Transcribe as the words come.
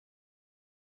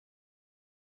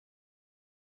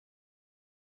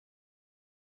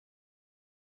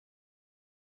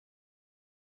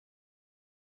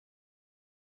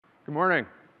Good morning.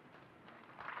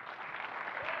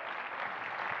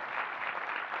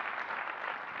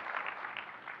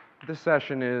 This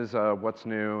session is what's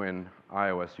new in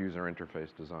iOS user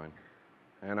interface design.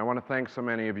 And I want to thank so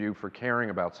many of you for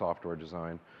caring about software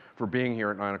design, for being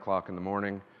here at 9 o'clock in the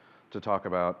morning to talk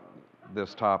about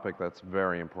this topic that's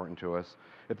very important to us.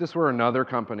 If this were another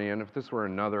company and if this were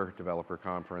another developer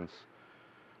conference,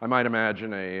 I might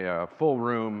imagine a full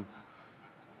room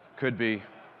could be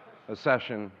a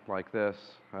session like this,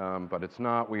 but it's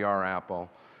not. We are Apple.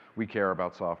 We care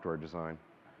about software design.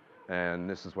 And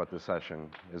this is what this session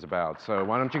is about. So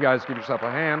why don't you guys give yourself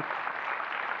a hand.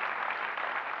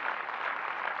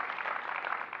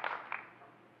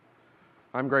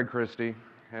 I'm Greg Christie,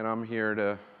 and I'm here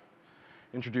to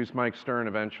introduce Mike Stern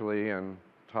eventually and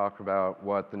talk about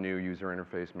what the new user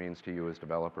interface means to you as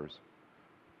developers.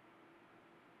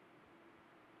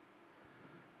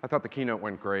 I thought the keynote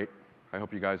went great. I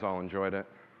hope you guys all enjoyed it.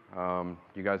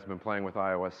 You guys have been playing with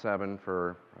iOS 7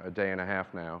 for a day and a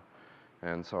half now.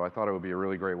 And so I thought it would be a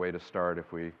really great way to start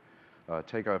if we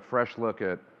take a fresh look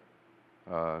at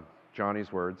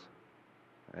Johnny's words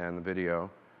and the video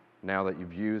now that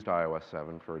you've used iOS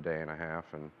 7 for a day and a half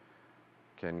and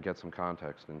can get some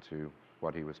context into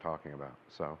what he was talking about.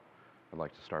 So I'd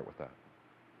like to start with that.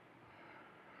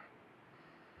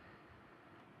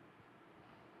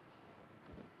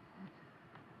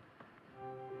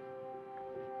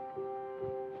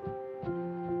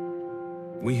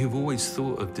 We have always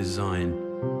thought of design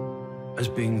as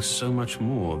being so much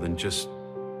more than just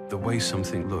the way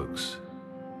something looks.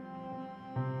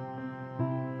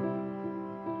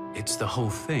 It's the whole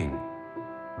thing,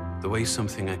 the way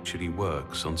something actually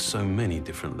works on so many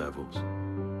different levels.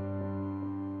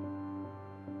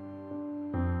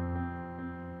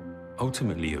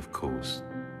 Ultimately, of course,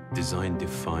 design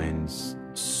defines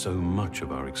so much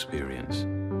of our experience.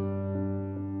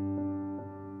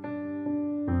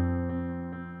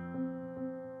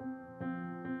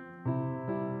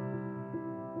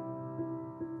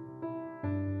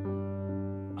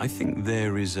 I think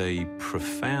there is a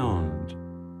profound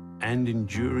and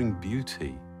enduring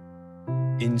beauty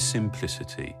in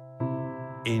simplicity,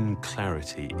 in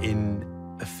clarity, in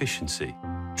efficiency.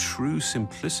 True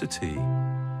simplicity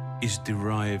is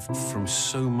derived from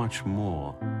so much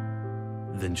more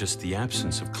than just the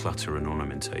absence of clutter and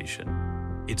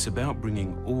ornamentation. It's about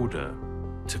bringing order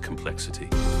to complexity.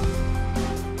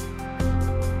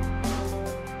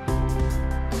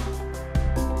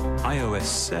 iOS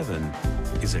 7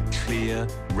 is a clear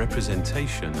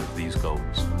representation of these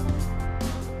goals.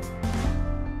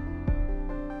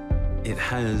 It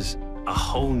has a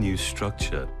whole new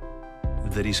structure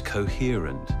that is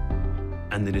coherent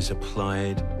and that is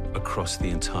applied across the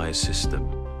entire system.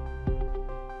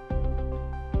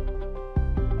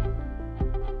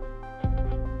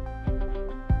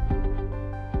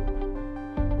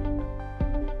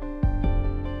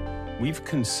 We've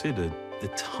considered the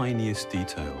tiniest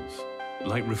details,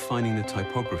 like refining the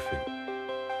typography,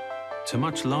 to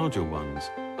much larger ones,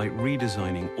 like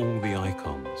redesigning all the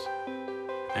icons.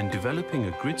 And developing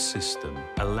a grid system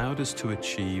allowed us to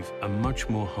achieve a much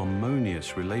more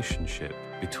harmonious relationship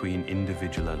between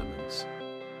individual elements.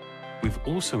 We've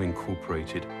also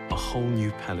incorporated a whole new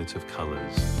palette of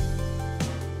colors.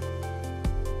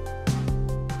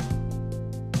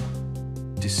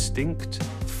 Distinct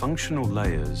functional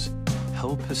layers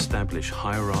help establish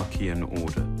hierarchy and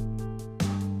order.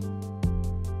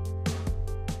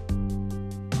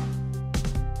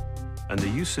 And the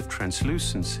use of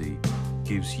translucency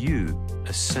gives you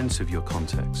a sense of your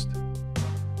context.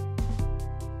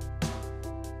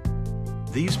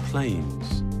 These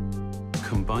planes,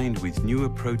 combined with new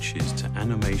approaches to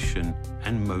animation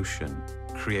and motion,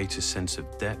 create a sense of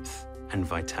depth and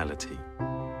vitality.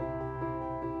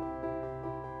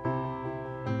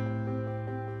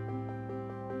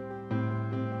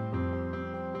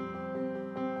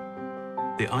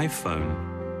 The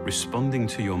iPhone, responding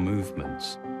to your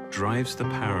movements, drives the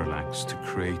parallax to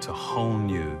create a whole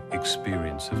new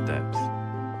experience of depth.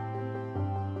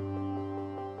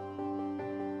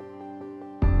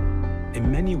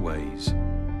 In many ways,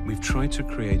 we've tried to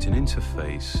create an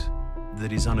interface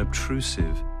that is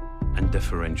unobtrusive and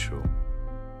deferential.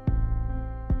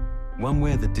 One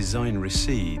where the design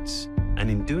recedes,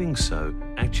 and in doing so,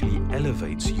 actually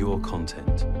elevates your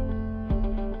content.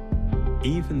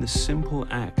 Even the simple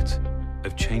act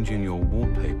of changing your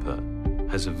wallpaper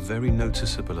has a very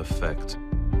noticeable effect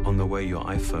on the way your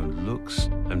iPhone looks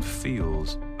and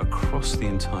feels across the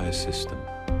entire system.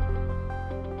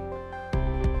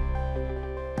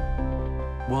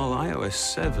 While iOS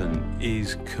 7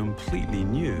 is completely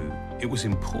new, it was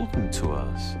important to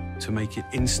us to make it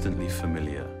instantly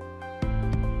familiar.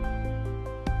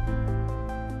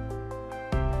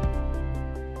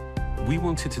 We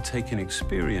wanted to take an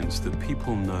experience that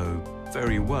people know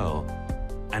very well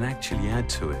and actually add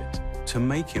to it to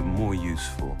make it more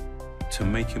useful, to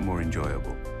make it more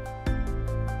enjoyable.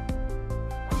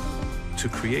 To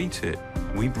create it,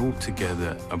 we brought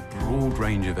together a broad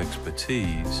range of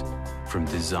expertise from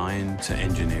design to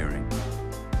engineering.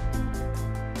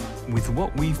 With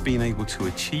what we've been able to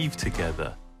achieve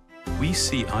together, we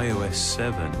see iOS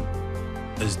 7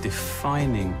 as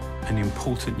defining an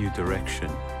important new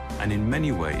direction and in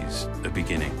many ways a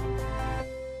beginning.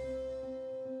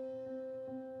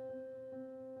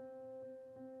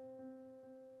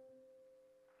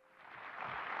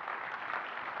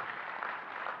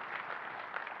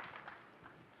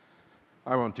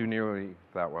 I won't do nearly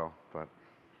that well, but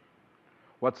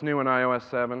what's new in iOS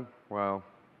 7? Well,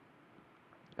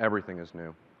 everything is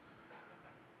new.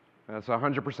 That's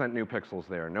 100% new pixels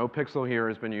there. No pixel here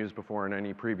has been used before in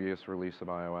any previous release of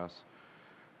iOS.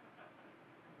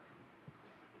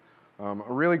 A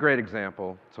really great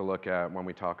example to look at when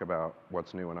we talk about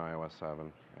what's new in iOS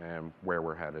 7 and where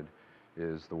we're headed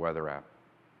is the weather app.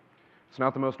 It's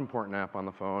not the most important app on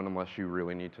the phone unless you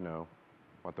really need to know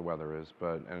what the weather is,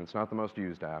 and it's not the most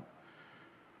used app,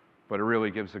 but it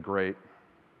really gives a great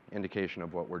indication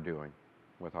of what we're doing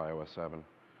with iOS 7.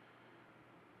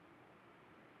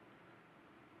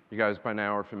 You guys by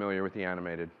now are familiar with the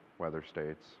animated weather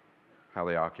states, how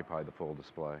they occupy the full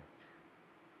display.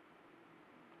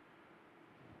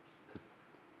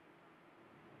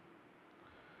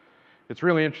 It's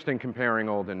really interesting comparing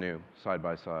old and new side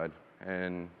by side.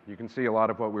 And you can see a lot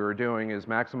of what we were doing is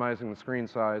maximizing the screen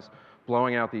size,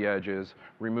 blowing out the edges,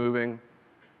 removing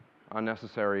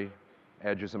unnecessary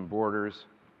edges and borders,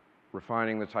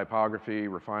 refining the typography,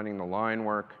 refining the line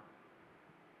work,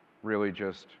 really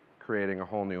just creating a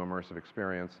whole new immersive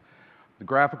experience. The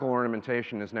graphical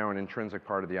ornamentation is now an intrinsic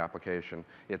part of the application.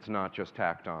 It's not just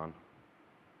tacked on,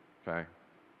 okay?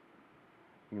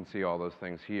 You can see all those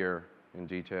things here in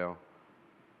detail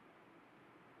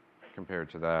compared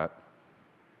to that.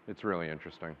 It's really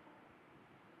interesting.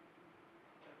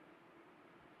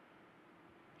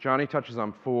 Johnny touches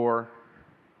on 4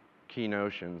 key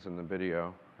notions in the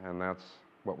video, and that's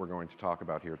what we're going to talk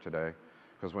about here today.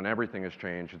 Because when everything has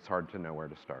changed, it's hard to know where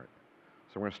to start.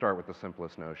 So we're going to start with the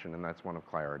simplest notion, and that's one of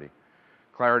clarity.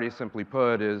 Clarity, simply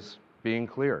put, is being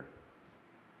clear.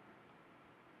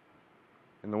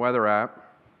 In the weather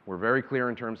app, we're very clear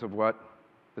in terms of what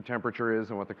the temperature is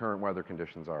and what the current weather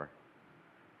conditions are.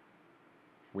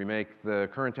 We make the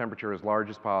current temperature as large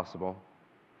as possible,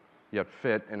 yet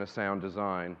fit in a sound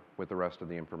design with the rest of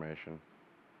the information.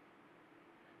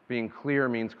 Being clear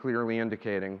means clearly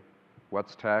indicating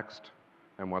what's text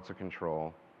and what's a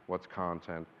control, what's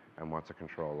content and what's a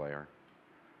control layer.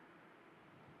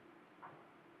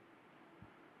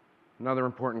 Another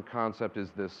important concept is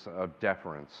this of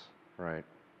deference, right?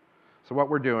 So what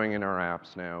we're doing in our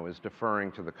apps now is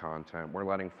deferring to the content. We're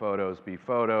letting photos be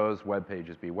photos, web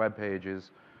pages be web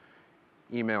pages,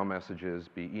 email messages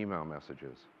be email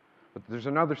messages. But there's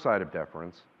another side of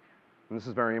deference, and this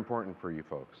is very important for you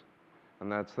folks,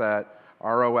 and that's that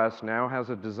our OS now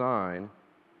has a design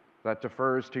that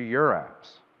defers to your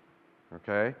apps,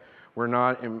 okay? We're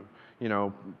not,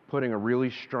 putting a really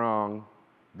strong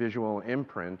visual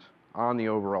imprint on the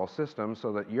overall system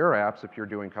so that your apps, if you're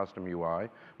doing custom UI,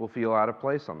 will feel out of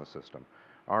place on the system.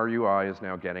 Our UI is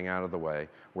now getting out of the way.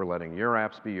 We're letting your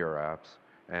apps be your apps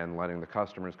and letting the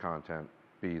customer's content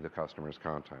be the customer's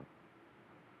content.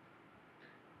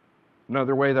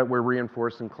 Another way that we're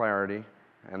reinforcing clarity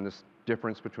and this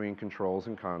difference between controls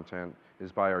and content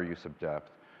is by our use of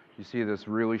depth. You see this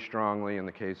really strongly in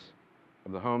the case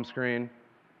of the home screen.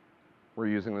 We're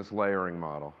using this layering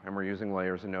model, and we're using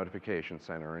layers in Notification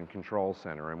Center and Control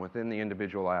Center, and within the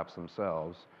individual apps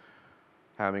themselves,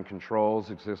 having controls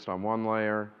exist on one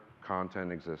layer,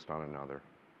 content exist on another.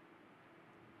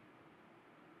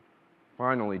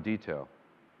 Finally, detail.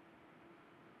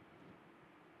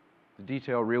 The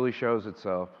detail really shows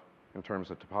itself in terms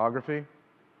of topography,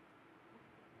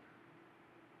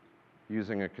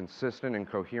 using a consistent and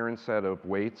coherent set of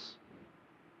weights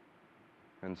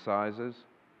and sizes,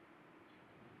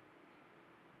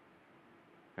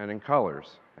 and in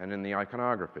colors, and in the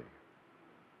iconography.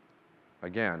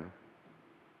 Again,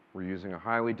 we're using a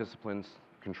highly disciplined,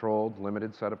 controlled,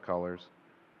 limited set of colors,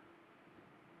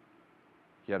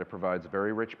 yet it provides a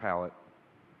very rich palette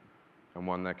and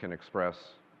one that can express,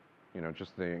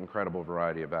 just the incredible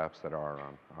variety of apps that are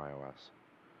on iOS.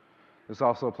 This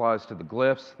also applies to the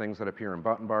glyphs, things that appear in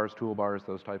button bars, toolbars,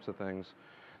 those types of things.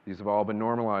 These have all been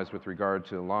normalized with regard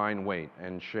to line weight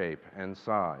and shape and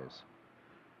size.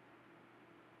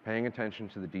 Paying attention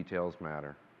to the details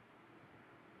matter.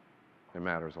 It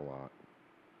matters a lot.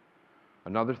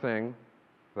 Another thing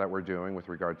that we're doing with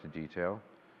regard to detail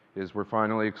is we're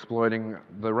finally exploiting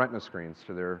the Retina screens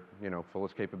to their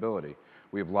fullest capability.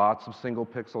 We have lots of single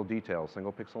pixel details,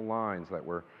 single pixel lines that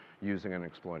we're using and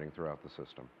exploiting throughout the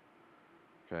system.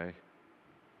 Okay?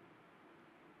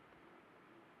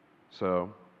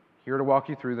 So, here to walk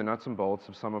you through the nuts and bolts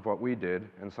of some of what we did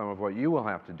and some of what you will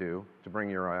have to do to bring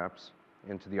your apps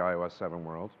into the iOS 7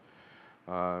 world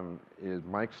is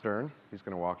Mike Stern. He's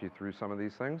going to walk you through some of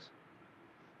these things.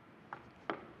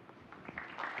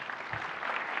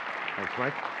 Thanks,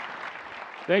 Mike.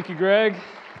 Thank you, Greg.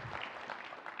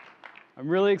 I'm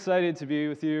really excited to be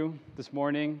with you this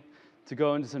morning to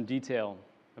go into some detail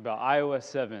about iOS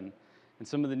 7 and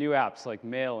some of the new apps like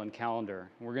Mail and Calendar.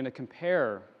 And we're going to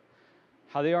compare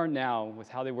how they are now with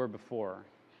how they were before.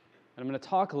 And I'm going to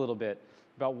talk a little bit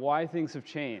about why things have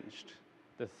changed,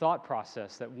 the thought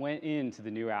process that went into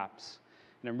the new apps.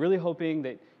 And I'm really hoping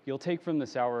that you'll take from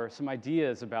this hour some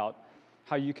ideas about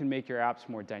how you can make your apps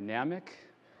more dynamic,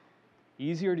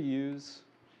 easier to use,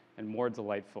 and more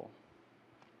delightful.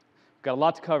 We've got a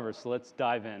lot to cover, so let's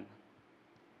dive in.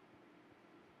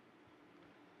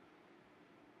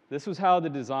 This was how the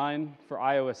design for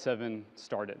iOS 7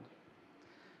 started.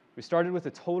 We started with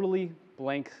a totally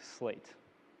blank slate.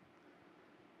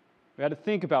 We had to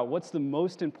think about what's the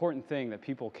most important thing that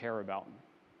people care about.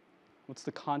 What's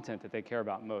the content that they care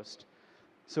about most?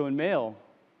 So in Mail,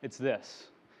 it's this.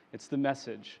 It's the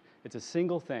message. It's a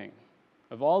single thing.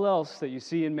 Of all else that you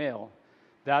see in Mail,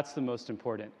 that's the most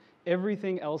important.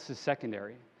 Everything else is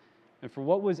secondary. And for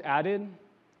what was added,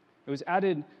 it was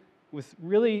added with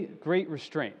really great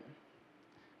restraint.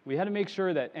 We had to make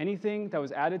sure that anything that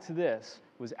was added to this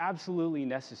was absolutely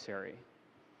necessary.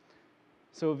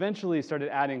 So eventually started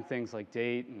adding things like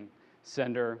date and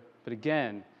sender, but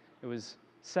again, it was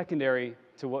secondary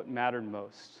to what mattered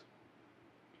most.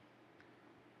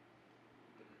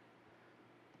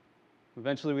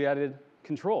 Eventually we added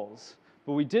controls,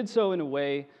 but we did so in a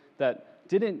way that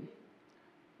didn't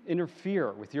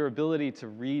interfere with your ability to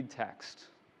read text.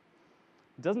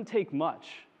 It doesn't take much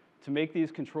to make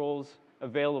these controls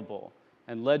available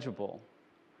and legible,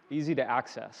 easy to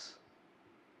access.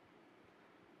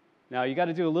 Now, you got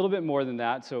to do a little bit more than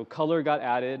that, so color got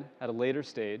added at a later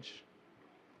stage,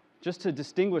 just to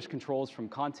distinguish controls from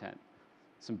content.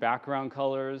 Some background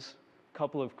colors, a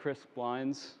couple of crisp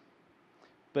lines.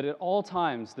 But at all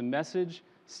times, the message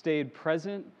stayed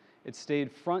present, it stayed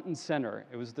front and center.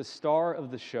 It was the star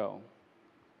of the show.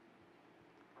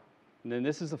 And then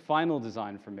this is the final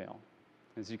design for Mail.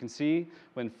 As you can see,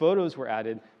 when photos were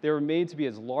added, they were made to be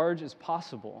as large as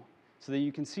possible so that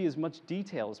you can see as much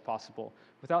detail as possible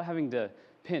without having to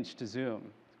pinch to zoom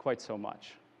quite so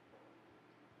much.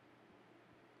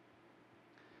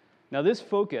 Now this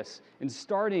focus in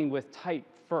starting with type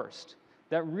first,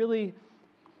 that really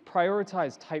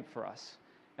prioritized type for us.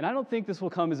 And I don't think this will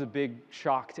come as a big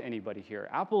shock to anybody here.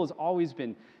 Apple has always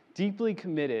been deeply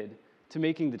committed to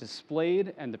making the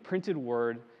displayed and the printed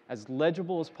word as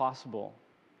legible as possible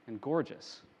and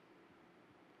gorgeous.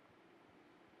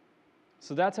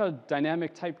 So that's how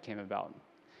dynamic type came about.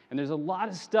 And there's a lot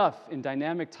of stuff in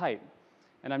dynamic type.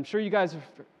 And I'm sure you guys have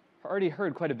already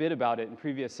heard quite a bit about it in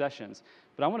previous sessions.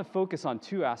 But I want to focus on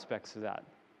two aspects of that: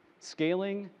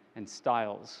 scaling and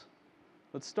styles.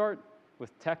 Let's start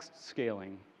with text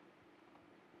scaling.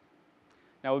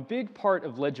 Now, a big part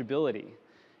of legibility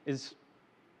is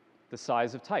the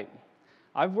size of type.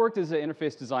 I've worked as an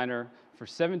interface designer for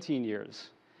 17 years.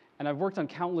 And I've worked on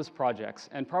countless projects,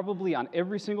 and probably on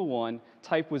every single one,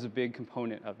 type was a big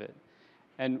component of it.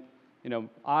 And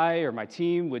I or my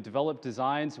team would develop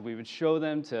designs, and we would show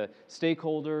them to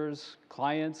stakeholders,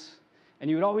 clients, and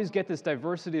you would always get this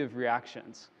diversity of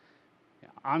reactions.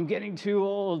 I'm getting too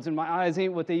old, and my eyes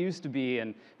ain't what they used to be,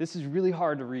 and this is really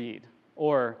hard to read.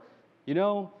 Or,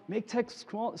 make text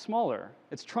smaller.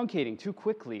 It's truncating too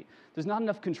quickly. There's not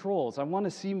enough controls. I want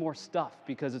to see more stuff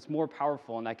because it's more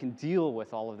powerful and I can deal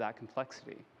with all of that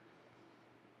complexity.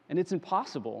 And it's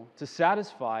impossible to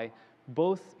satisfy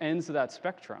both ends of that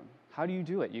spectrum. How do you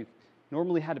do it? You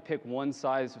normally had to pick one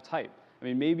size of type. I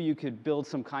mean, maybe you could build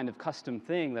some kind of custom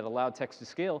thing that allowed text to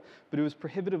scale, but it was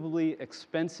prohibitively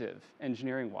expensive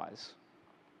engineering-wise.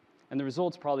 And the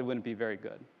results probably wouldn't be very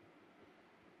good.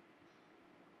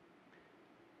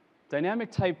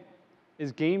 Dynamic type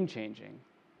is game-changing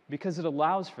because it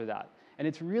allows for that, and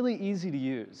it's really easy to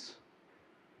use.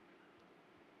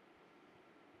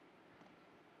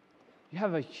 You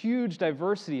have a huge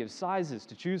diversity of sizes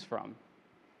to choose from.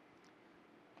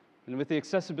 And with the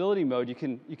accessibility mode, you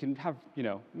can have,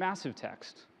 massive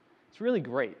text. It's really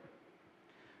great.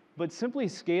 But simply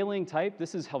scaling type,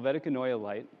 this is Helvetica Neue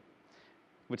Light,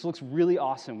 which looks really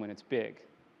awesome when it's big.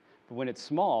 But when it's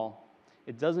small,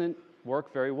 it doesn't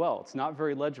work very well. It's not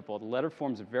very legible. The letter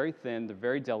forms are very thin, they're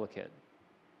very delicate.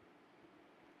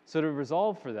 So to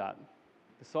solve for that,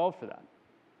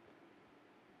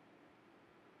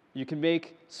 you can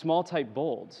make small type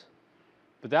bold,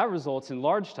 but that results in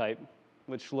large type,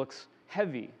 which looks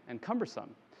heavy and cumbersome,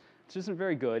 which isn't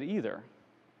very good either.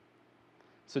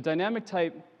 So dynamic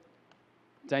type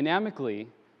dynamically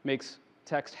makes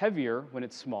text heavier when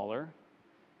it's smaller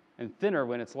and thinner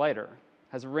when it's lighter.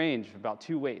 Has a range of about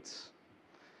 2 weights.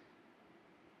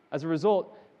 As a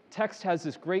result, text has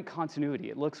this great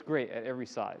continuity. It looks great at every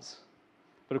size.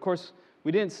 But of course,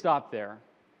 we didn't stop there.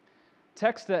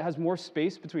 Text that has more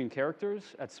space between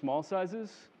characters at small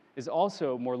sizes is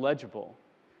also more legible.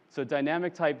 So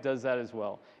dynamic type does that as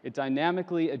well. It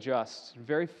dynamically adjusts,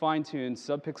 very fine-tuned,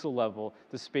 sub-pixel level,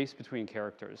 the space between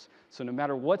characters. So no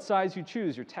matter what size you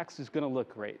choose, your text is going to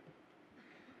look great.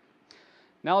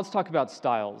 Now let's talk about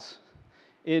styles.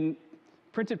 In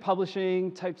printed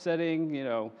publishing,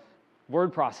 typesetting,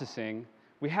 word processing,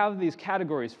 we have these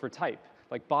categories for type,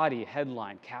 like body,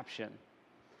 headline, caption.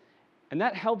 And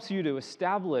that helps you to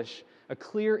establish a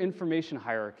clear information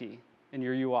hierarchy in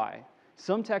your UI.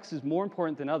 Some text is more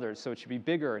important than others, so it should be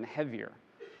bigger and heavier.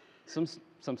 Some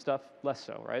stuff, less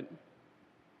so, right?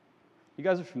 You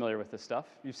guys are familiar with this stuff.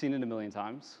 You've seen it a million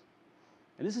times.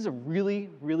 And this is a really,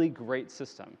 really great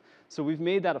system. So we've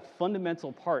made that a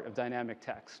fundamental part of dynamic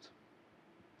text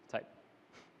type.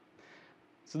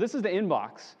 So this is the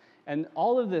inbox, and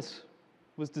all of this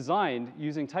was designed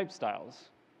using type styles.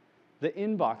 The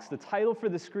inbox, the title for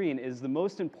the screen, is the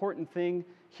most important thing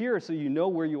here, so you know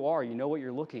where you are, you know what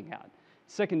you're looking at.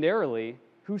 Secondarily,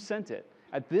 who sent it?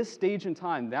 At this stage in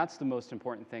time, that's the most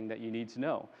important thing that you need to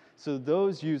know. So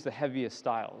those use the heaviest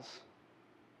styles.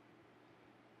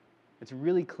 It's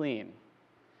really clean.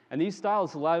 And these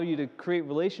styles allow you to create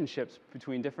relationships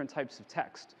between different types of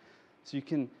text, so you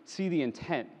can see the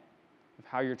intent of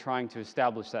how you're trying to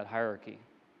establish that hierarchy.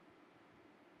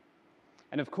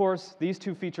 And of course, these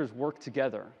two features work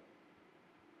together.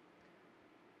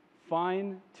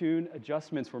 Fine-tuned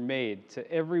adjustments were made to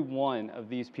every one of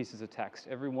these pieces of text,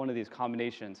 every one of these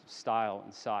combinations of style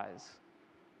and size.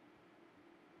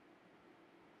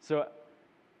 So,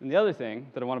 and the other thing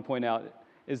that I want to point out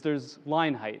is there's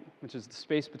line height, which is the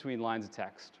space between lines of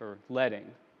text, or leading.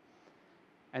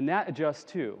 And that adjusts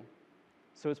too.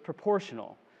 So it's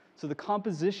proportional. So the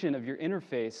composition of your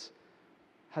interface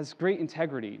has great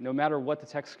integrity, no matter what the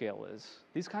text scale is.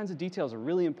 These kinds of details are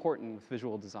really important with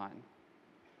visual design.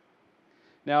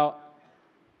 Now,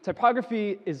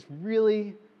 typography is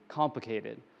really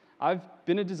complicated. I've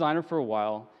been a designer for a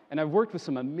while, and I've worked with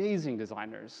some amazing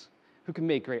designers who can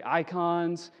make great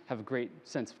icons, have a great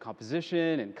sense of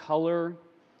composition and color,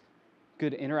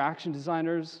 good interaction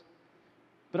designers.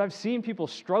 But I've seen people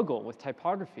struggle with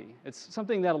typography. It's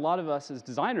something that a lot of us as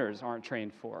designers aren't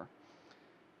trained for.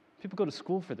 People go to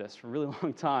school for this for a really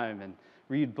long time and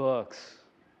read books.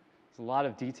 There's a lot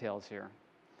of details here.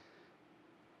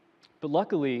 But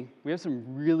luckily, we have some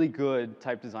really good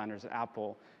type designers at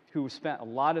Apple who spent a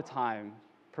lot of time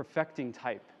perfecting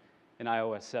type in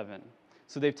iOS 7.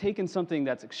 So they've taken something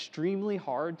that's extremely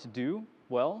hard to do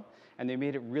well, and they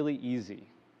made it really easy.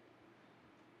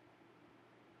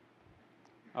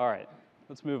 All right,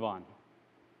 let's move on.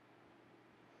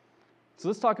 So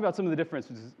let's talk about some of the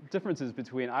differences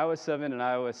between iOS 7 and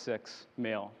iOS 6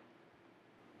 Mail.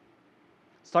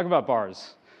 Let's talk about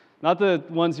bars. Not the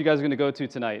ones you guys are going to go to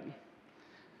tonight,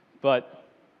 but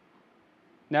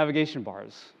navigation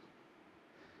bars.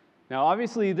 Now,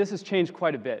 obviously, this has changed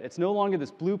quite a bit. It's no longer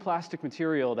this blue plastic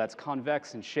material that's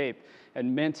convex in shape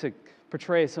and meant to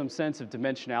portray some sense of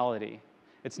dimensionality.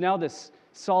 It's now this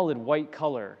solid white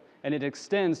color, and it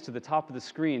extends to the top of the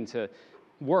screen to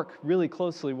work really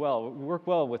work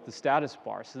well with the status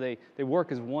bar. So they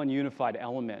work as one unified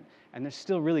element, and they're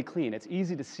still really clean. It's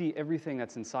easy to see everything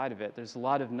that's inside of it. There's a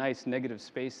lot of nice negative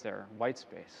space there, white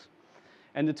space.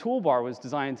 And the toolbar was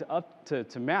designed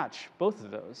to match both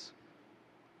of those.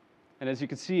 And as you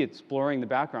can see, it's blurring the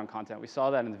background content. We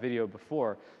saw that in the video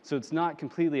before. So it's not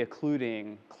completely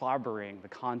occluding, clobbering the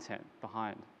content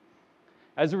behind.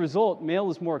 As a result, Mail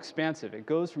is more expansive. It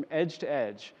goes from edge to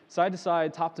edge, side to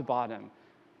side, top to bottom.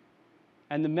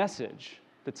 And the message,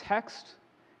 the text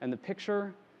and the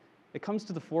picture, it comes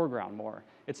to the foreground more.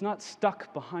 It's not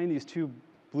stuck behind these two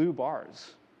blue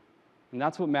bars. And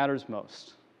that's what matters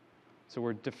most. So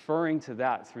we're deferring to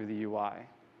that through the UI.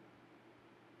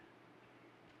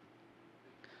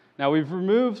 Now we've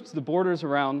removed the borders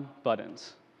around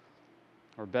buttons,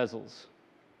 or bezels,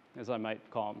 as I might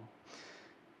call them.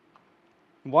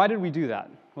 Why did we do that?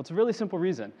 Well, it's a really simple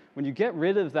reason. When you get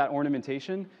rid of that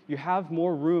ornamentation, you have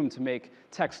more room to make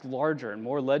text larger and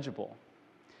more legible.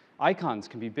 Icons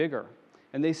can be bigger,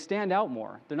 and they stand out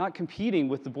more. They're not competing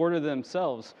with the border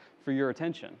themselves for your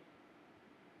attention.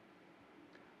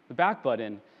 The back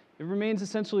button, it remains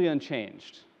essentially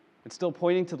unchanged. It's still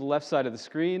pointing to the left side of the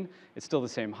screen. It's still the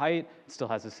same height. It still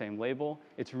has the same label.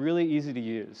 It's really easy to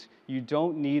use. You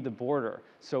don't need the border,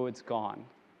 so it's gone.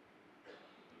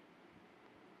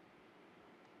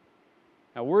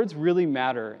 Now, words really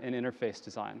matter in interface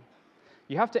design.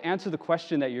 You have to answer the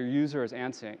question that your user is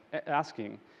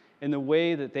asking in the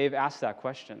way that they've asked that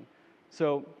question.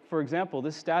 So, for example,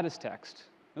 this status text.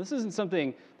 Now, this isn't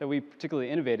something that we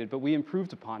particularly innovated, but we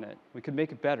improved upon it. We could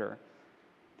make it better.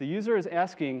 The user is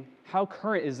asking, how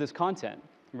current is this content?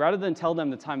 Rather than tell them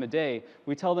the time of day,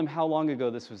 we tell them how long ago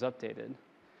this was updated.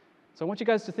 So I want you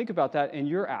guys to think about that in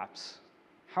your apps.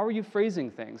 How are you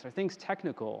phrasing things? Are things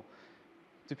technical?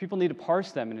 Do people need to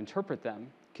parse them and interpret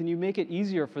them? Can you make it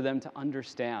easier for them to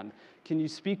understand? Can you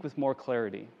speak with more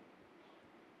clarity?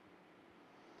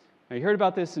 Now, you heard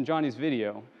about this in Johnny's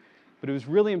video, but it was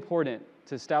really important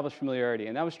to establish familiarity,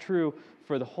 and that was true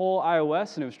for the whole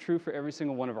iOS, and it was true for every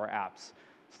single one of our apps.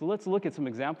 So let's look at some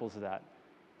examples of that.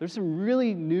 There's some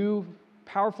really new,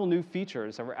 powerful new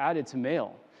features that were added to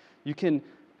Mail. You can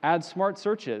add smart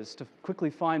searches to quickly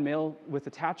find mail with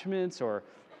attachments or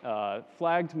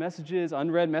flagged messages,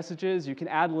 unread messages. You can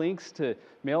add links to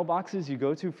mailboxes you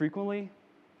go to frequently.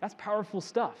 That's powerful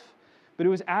stuff. But it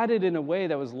was added in a way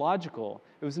that was logical.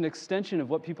 It was an extension of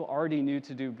what people already knew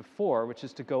to do before, which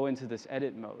is to go into this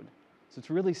edit mode. So it's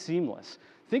really seamless.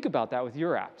 Think about that with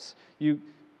your apps. You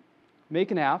make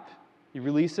an app, you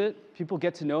release it, people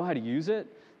get to know how to use it,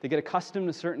 they get accustomed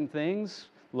to certain things,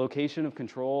 location of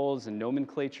controls and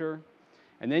nomenclature,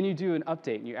 and then you do an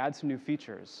update and you add some new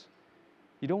features.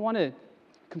 You don't want to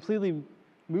completely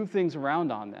move things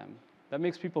around on them. That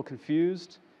makes people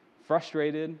confused,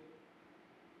 frustrated.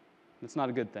 That's not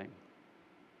a good thing.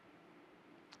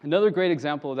 Another great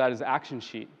example of that is Action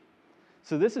Sheet.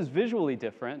 So this is visually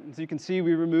different. As you can see,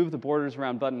 we removed the borders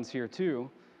around buttons here too.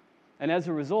 And as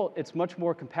a result, it's much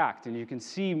more compact, and you can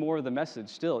see more of the message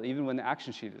still, even when the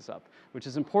Action Sheet is up, which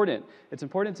is important. It's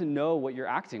important to know what you're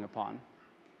acting upon.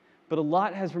 But a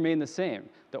lot has remained the same.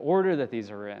 The order that these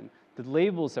are in, the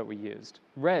labels that we used.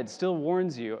 Red still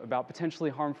warns you about potentially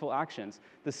harmful actions.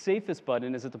 The safest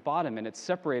button is at the bottom, and it's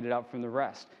separated out from the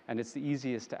rest, and it's the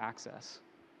easiest to access.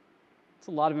 It's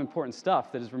a lot of important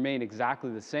stuff that has remained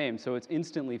exactly the same, so it's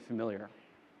instantly familiar.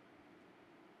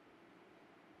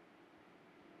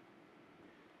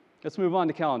 Let's move on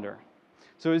to Calendar.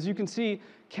 So as you can see,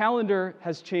 Calendar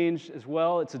has changed as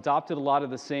well. It's adopted a lot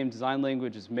of the same design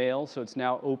language as Mail, so it's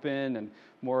now open and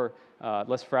more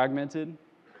less fragmented.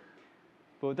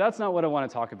 But that's not what I want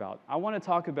to talk about. I want to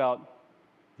talk about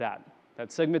that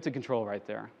segmented control right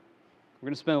there. We're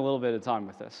going to spend a little bit of time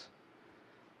with this.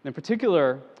 In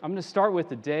particular, I'm going to start with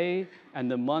the day and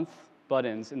the month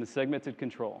buttons in the segmented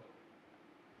control.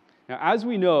 Now, as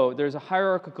we know, there's a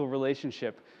hierarchical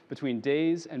relationship between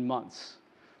days and months.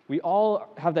 We all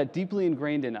have that deeply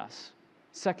ingrained in us.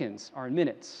 Seconds are in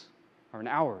minutes, are in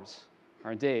hours,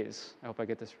 are in days. I hope I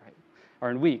get this right.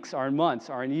 Are in weeks, are in months,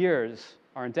 are in years,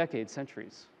 are in decades,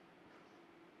 centuries.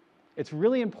 It's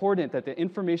really important that the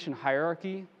information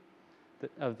hierarchy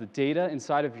of the data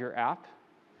inside of your app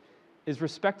is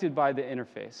respected by the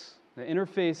interface. The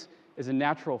interface is a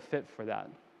natural fit for that.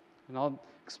 And I'll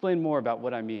explain more about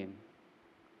what I mean.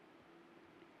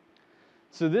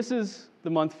 So this is the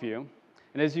month view.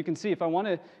 And as you can see, if I want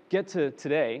to get to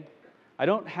today, I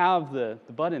don't have the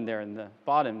button there in the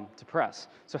bottom to press.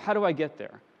 So how do I get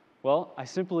there? Well, I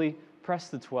simply press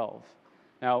the 12.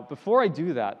 Now, before I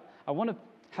do that, I want to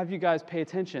have you guys pay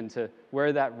attention to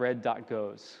where that red dot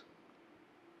goes.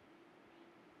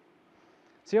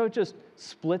 See how it just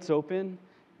splits open?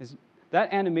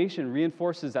 That animation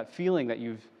reinforces that feeling that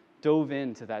you've dove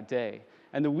into that day.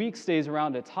 And the week stays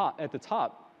around at the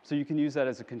top, so you can use that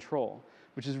as a control,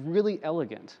 which is really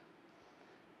elegant.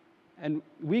 And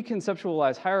we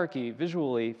conceptualize hierarchy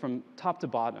visually from top to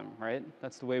bottom, right?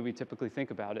 That's the way we typically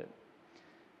think about it.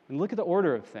 And look at the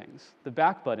order of things. The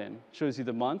back button shows you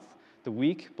the month, the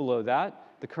week below that,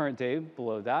 the current day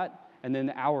below that, and then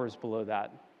the hours below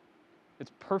that.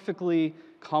 It's perfectly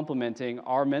complementing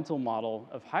our mental model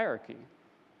of hierarchy.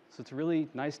 So it's a really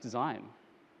nice design.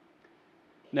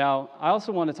 Now, I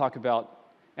also want to talk about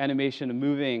animation of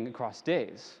moving across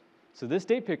days. So this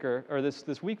date picker, or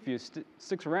this week view,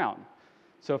 sticks around.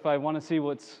 So if I want to see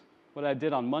what's what I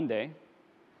did on Monday,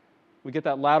 we get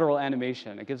that lateral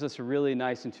animation. It gives us a really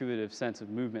nice intuitive sense of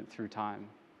movement through time.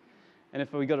 And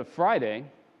if we go to Friday,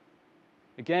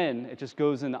 again, it just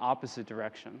goes in the opposite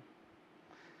direction.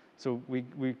 So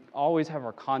we always have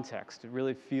our context. It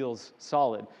really feels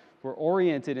solid. We're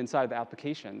oriented inside the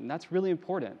application, and that's really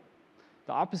important.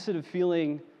 The opposite of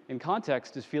feeling in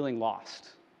context is feeling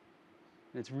lost.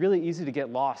 And it's really easy to get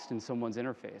lost in someone's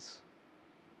interface.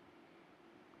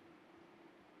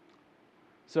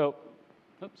 So,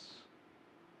 oops,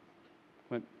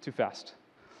 went too fast.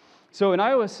 So in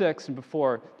iOS 6 and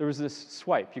before, there was this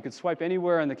swipe. You could swipe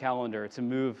anywhere in the calendar to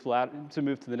move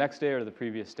to the next day or the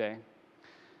previous day.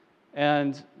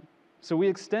 And so we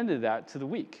extended that to the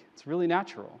week. It's really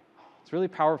natural. It's really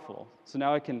powerful. So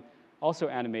now I can also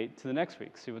animate to the next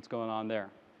week, see what's going on there.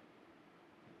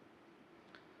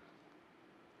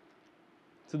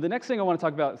 So the next thing I want to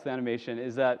talk about with animation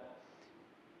is that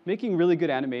making really good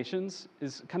animations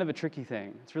is kind of a tricky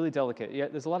thing. It's really delicate.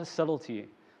 Yet there's a lot of subtlety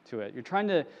to it. You're trying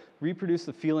to reproduce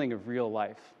the feeling of real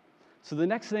life. So the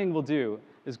next thing we'll do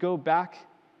is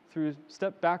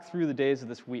step back through the days of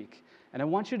this week. And I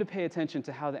want you to pay attention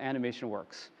to how the animation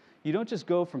works. You don't just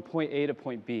go from point A to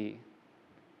point B.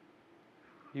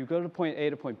 You go to point A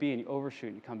to point B and you overshoot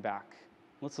and you come back.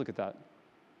 Let's look at that.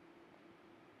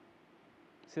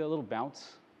 See that little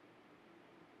bounce?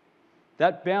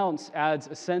 That bounce adds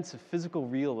a sense of physical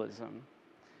realism.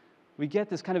 We get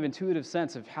this kind of intuitive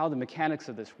sense of how the mechanics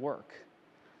of this work.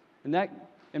 And that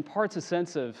imparts a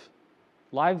sense of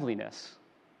liveliness,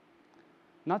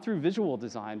 not through visual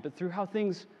design, but through how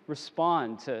things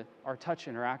respond to our touch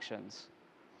interactions.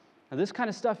 Now, this kind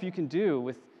of stuff you can do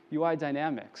with UI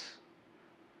dynamics.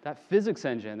 That physics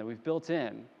engine that we've built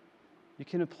in, you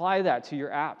can apply that to your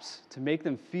apps to make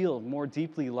them feel more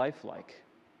deeply lifelike.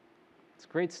 It's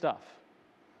great stuff.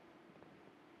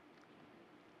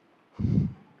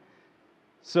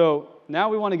 So now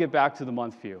we want to get back to the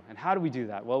month view. And how do we do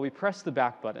that? Well, we press the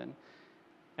back button.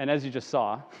 And as you just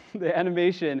saw, the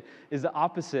animation is the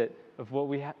opposite of what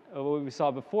we saw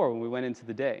before when we went into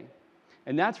the day.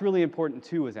 And that's really important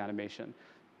too with animation.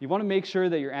 You want to make sure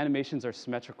that your animations are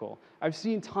symmetrical. I've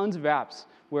seen tons of apps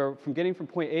where from getting from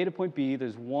point A to point B,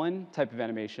 there's one type of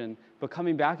animation, but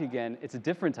coming back again, it's a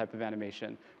different type of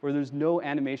animation, where there's no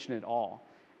animation at all.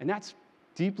 And that's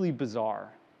deeply bizarre.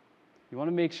 You want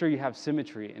to make sure you have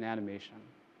symmetry in animation.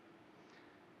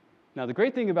 Now, the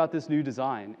great thing about this new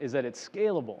design is that it's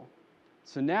scalable.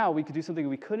 So now we can do something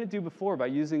we couldn't do before by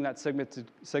using that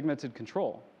segmented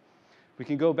control. We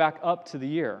can go back up to the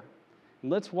year. And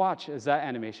let's watch as that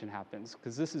animation happens,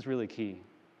 because this is really key.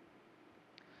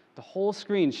 The whole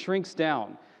screen shrinks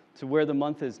down to where the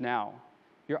month is now.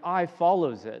 Your eye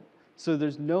follows it, so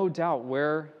there's no doubt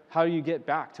how you get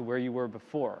back to where you were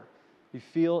before. You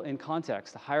feel in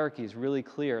context. The hierarchy is really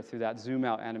clear through that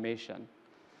zoom-out animation.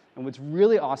 And what's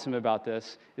really awesome about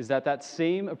this is that that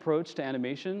same approach to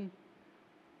animation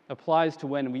applies to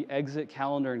when we exit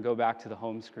calendar and go back to the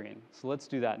home screen. So let's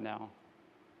do that now.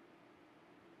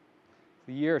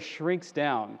 The year shrinks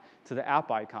down to the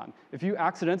app icon. If you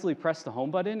accidentally press the home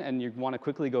button and you want to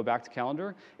quickly go back to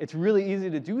calendar, it's really easy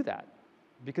to do that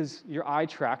because your eye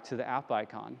tracked to the app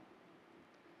icon.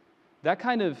 That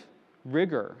kind of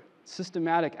rigor,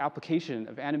 systematic application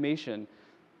of animation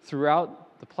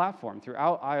throughout the platform,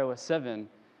 throughout iOS 7,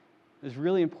 is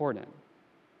really important.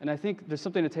 And I think there's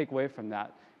something to take away from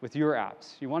that with your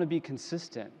apps. You want to be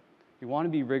consistent. You want to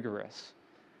be rigorous.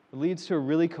 It leads to a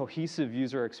really cohesive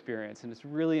user experience, and it's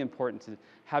really important to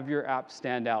have your app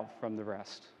stand out from the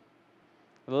rest.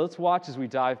 Well, let's watch as we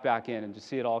dive back in and just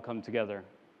see it all come together.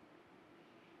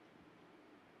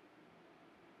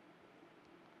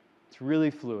 It's really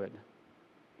fluid.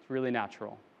 It's really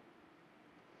natural.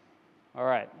 All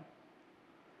right.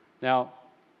 Now,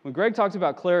 when Greg talked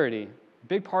about clarity, a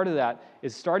big part of that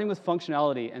is starting with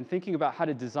functionality and thinking about how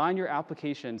to design your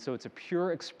application so it's a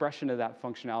pure expression of that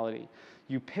functionality.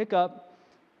 You pick up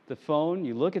the phone,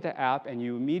 you look at the app, and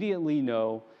you immediately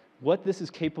know what this is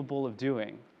capable of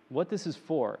doing, what this is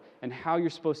for, and how you're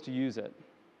supposed to use it.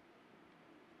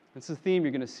 It's a theme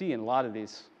you're going to see in a lot of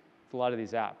these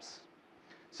apps.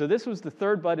 So this was the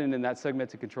third button in that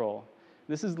segmented control.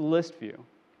 This is the list view.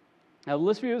 Now, the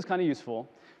list view is kind of useful,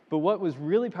 but what was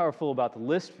really powerful about the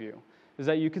list view is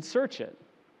that you could search it.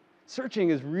 Searching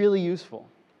is really useful.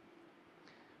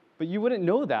 But you wouldn't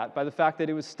know that by the fact that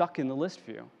it was stuck in the list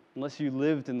view. Unless you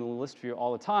lived in the list view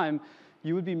all the time,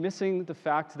 you would be missing the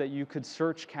fact that you could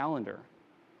search calendar.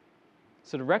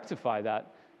 So to rectify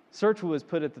that, search was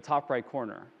put at the top right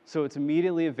corner. So it's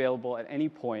immediately available at any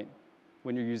point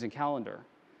when you're using calendar.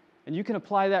 And you can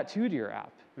apply that too to your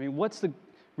app. I mean, what's the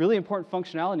really important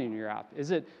functionality in your app? Is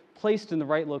it placed in the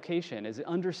right location? Is it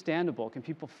understandable? Can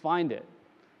people find it?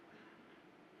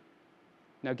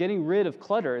 Now, getting rid of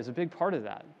clutter is a big part of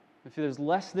that. If there's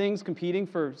less things competing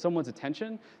for someone's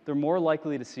attention, they're more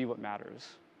likely to see what matters.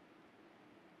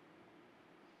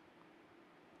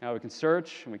 Now we can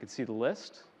search and we can see the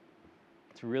list.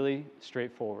 It's really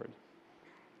straightforward.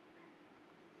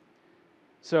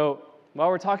 So while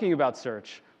we're talking about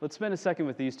search, let's spend a second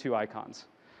with these two icons.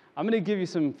 I'm going to give you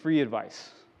some free advice.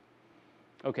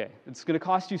 Okay, it's going to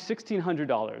cost you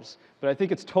 $1,600, but I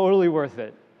think it's totally worth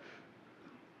it.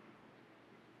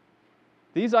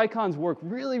 These icons work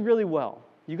really, really well.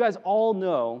 You guys all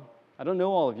know, I don't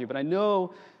know all of you, but I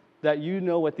know that you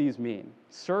know what these mean.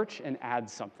 Search and add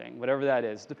something, whatever that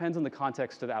is. Depends on the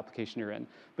context of the application you're in,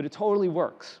 but it totally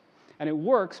works. And it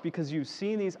works because you've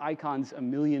seen these icons a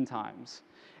million times.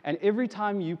 And every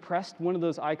time you pressed one of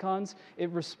those icons, it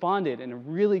responded in a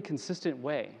really consistent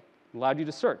way. It allowed you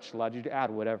to search, allowed you to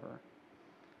add whatever.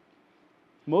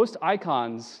 Most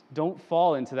icons don't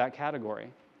fall into that category.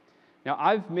 Now,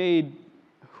 I've made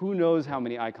who knows how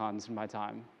many icons in my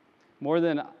time, more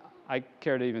than I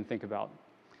care to even think about.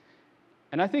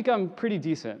 And I think I'm pretty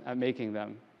decent at making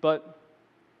them, but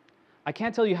I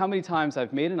can't tell you how many times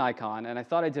I've made an icon and I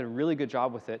thought I did a really good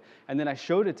job with it, and then I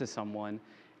showed it to someone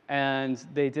and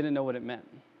they didn't know what it meant.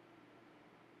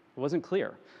 It wasn't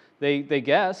clear. They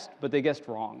guessed, but they guessed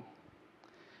wrong.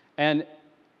 And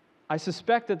I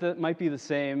suspect that that might be the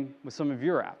same with some of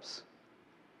your apps.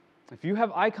 If you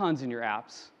have icons in your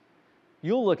apps,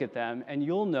 you'll look at them and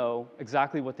you'll know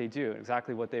exactly what they do,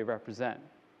 exactly what they represent.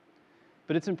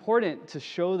 But it's important to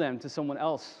show them to someone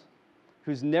else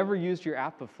who's never used your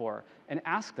app before and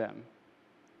ask them.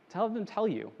 Have them tell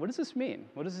you, what does this mean?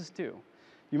 What does this do?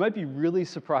 You might be really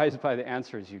surprised by the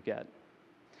answers you get.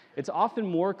 It's often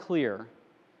more clear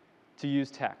to use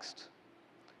text.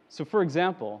 So for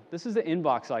example, this is the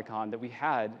inbox icon that we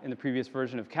had in the previous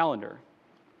version of Calendar.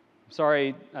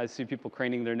 Sorry, I see people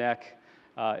craning their neck.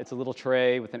 It's a little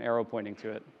tray with an arrow pointing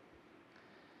to it.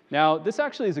 Now, this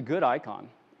actually is a good icon.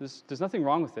 There's nothing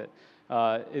wrong with it.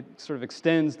 It sort of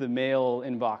extends the mail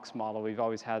inbox model. We've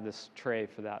always had this tray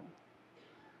for that.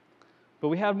 But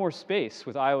we had more space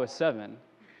with iOS 7.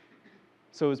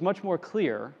 So it was much more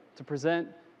clear to present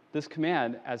this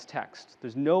command as text.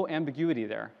 There's no ambiguity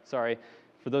there. Sorry,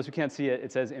 for those who can't see it,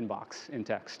 it says inbox in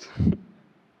text.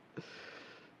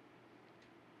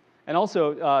 And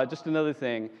also, just another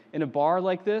thing, in a bar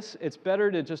like this, it's better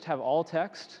to just have all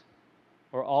text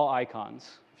or all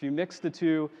icons. If you mix the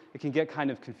two, it can get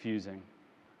kind of confusing.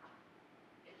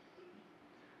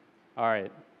 All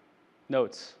right,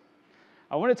 notes.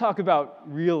 I want to talk about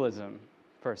realism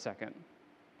for a second.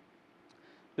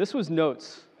 This was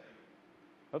notes.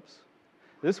 Oops.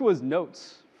 This was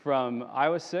notes from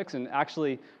iOS 6 and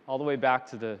actually all the way back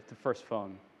to the first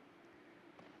phone.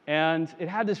 And it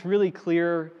had this really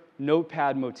clear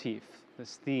notepad motif,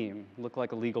 this theme, looked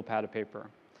like a legal pad of paper.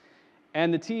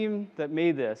 And the team that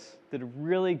made this did a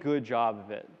really good job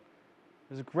of it.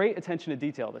 There's great attention to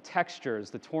detail, the textures,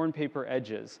 the torn paper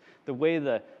edges, the way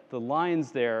the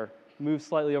lines there move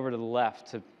slightly over to the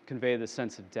left to convey the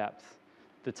sense of depth,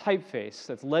 the typeface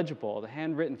that's legible, the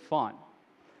handwritten font,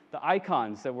 the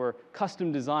icons that were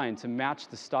custom designed to match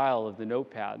the style of the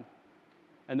notepad,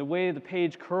 and the way the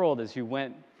page curled as you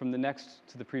went from the next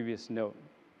to the previous note,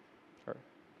 or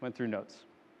went through notes.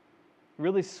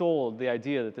 Really sold the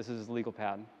idea that this is a legal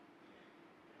pad.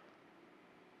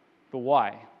 But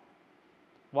why?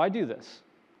 Why do this?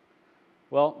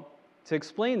 Well, to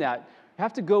explain that, you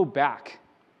have to go back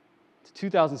to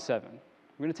 2007.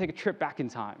 We're going to take a trip back in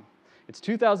time. It's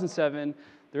 2007.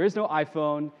 There is no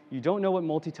iPhone. You don't know what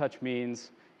multi-touch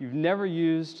means. You've never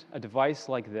used a device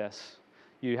like this.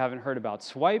 You haven't heard about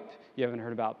swipe. You haven't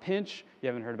heard about pinch. You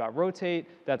haven't heard about rotate.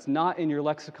 That's not in your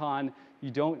lexicon.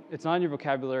 It's not in your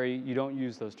vocabulary. You don't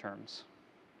use those terms.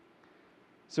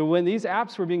 So when these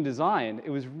apps were being designed, it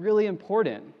was really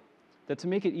important that to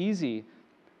make it easy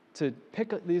to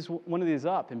pick one of these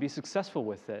up and be successful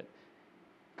with it,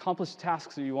 accomplish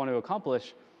tasks that you want to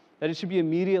accomplish, that it should be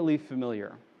immediately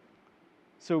familiar.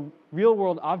 So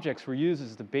real-world objects were used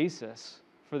as the basis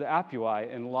for the app UI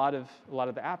in a lot of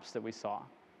the apps that we saw.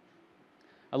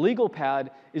 A legal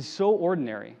pad is so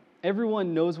ordinary.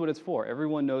 Everyone knows what it's for.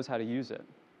 Everyone knows how to use it.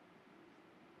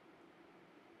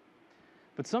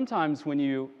 But sometimes when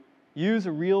you use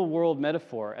a real-world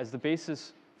metaphor as the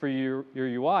basis for your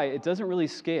UI, it doesn't really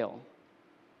scale.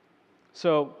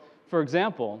 So, for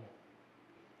example,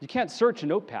 you can't search a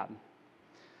notepad.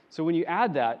 So when you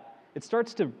add that, it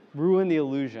starts to ruin the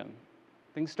illusion.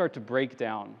 Things start to break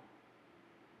down.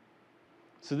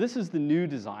 So this is the new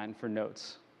design for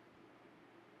notes.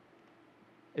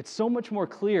 It's so much more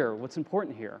clear what's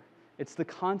important here. It's the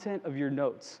content of your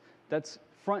notes. That's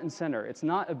front and center. It's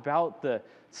not about the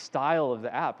style of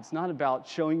the app. It's not about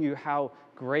showing you how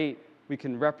great we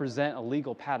can represent a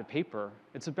legal pad of paper.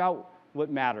 It's about what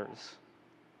matters,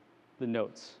 the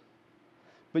notes.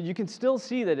 But you can still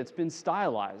see that it's been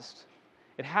stylized.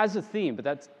 It has a theme, but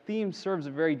that theme serves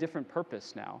a very different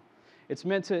purpose now. It's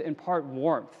meant to impart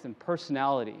warmth and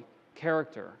personality,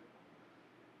 character.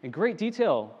 And great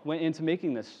detail went into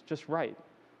making this just right.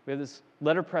 We have this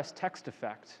letterpress text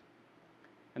effect,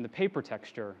 and the paper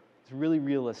texture is really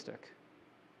realistic.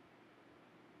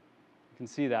 You can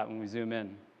see that when we zoom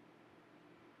in.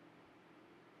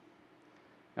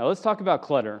 Now let's talk about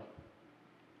clutter.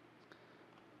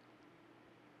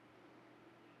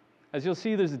 As you'll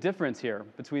see, there's a difference here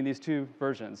between these two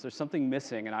versions. There's something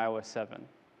missing in iOS 7,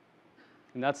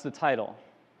 and that's the title.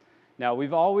 Now,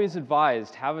 we've always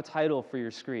advised, have a title for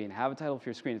your screen. Have a title for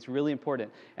your screen. It's really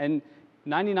important. And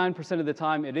 99% of the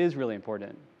time, it is really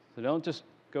important. So don't just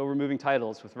go removing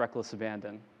titles with reckless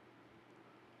abandon.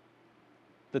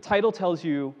 The title tells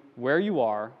you where you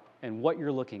are and what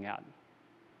you're looking at.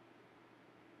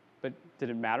 But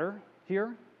did it matter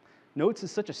here? Notes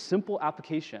is such a simple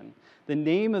application. The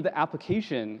name of the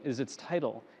application is its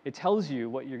title. It tells you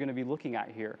what you're going to be looking at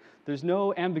here. There's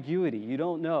no ambiguity. You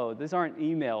don't know. These aren't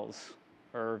emails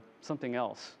or something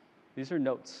else. These are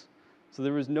notes. So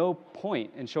there was no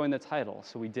point in showing the title,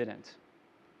 so we didn't.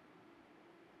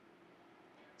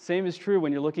 Same is true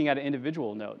when you're looking at an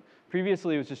individual note.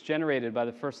 Previously, it was just generated by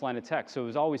the first line of text, so it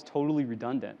was always totally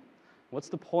redundant. What's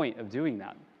the point of doing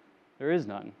that? There is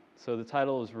none, so the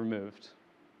title is removed.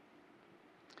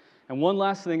 And one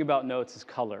last thing about notes is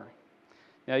color.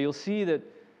 Now you'll see that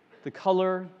the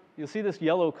color, you'll see this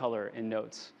yellow color in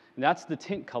notes, and that's the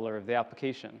tint color of the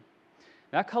application.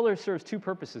 That color serves two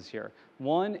purposes here.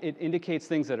 One, it indicates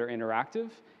things that are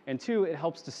interactive, and two, it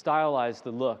helps to stylize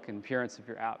the look and appearance of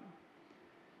your app.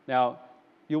 Now,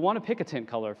 you'll want to pick a tint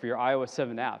color for your iOS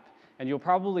 7 app, and you'll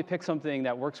probably pick something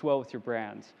that works well with your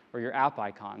brand or your app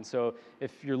icon. So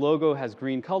if your logo has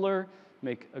green color,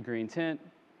 make a green tint.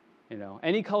 You know,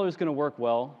 any color is going to work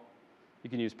well. You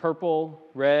can use purple,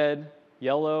 red,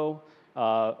 yellow,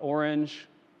 orange,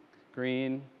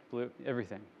 green, blue,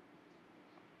 everything.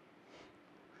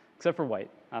 Except for white.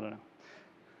 I don't know.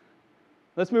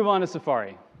 Let's move on to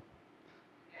Safari.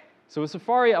 So with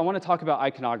Safari, I want to talk about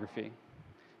iconography.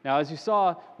 Now, as you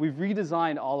saw, we've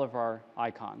redesigned all of our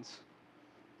icons.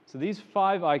 So these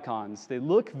 5 icons, they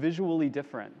look visually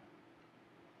different.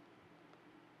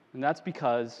 And that's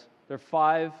because they're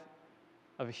 5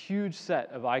 of a huge set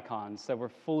of icons that were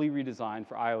fully redesigned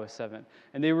for iOS 7.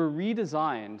 And they were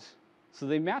redesigned so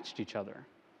they matched each other.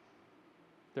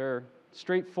 They're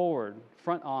straightforward,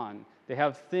 front on. They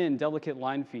have thin, delicate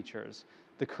line features.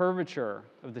 The curvature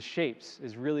of the shapes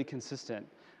is really consistent.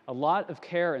 A lot of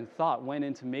care and thought went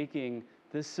into making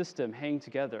this system hang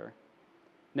together.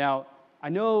 Now, I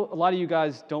know a lot of you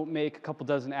guys don't make a couple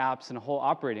dozen apps and a whole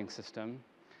operating system,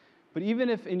 but even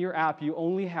if in your app you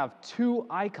only have 2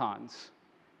 icons,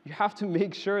 you have to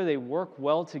make sure they work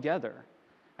well together.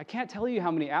 I can't tell you how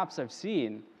many apps I've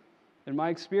seen in my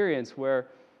experience where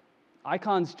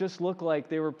icons just look like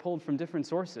they were pulled from different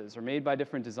sources or made by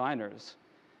different designers.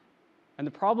 And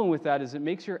the problem with that is it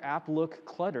makes your app look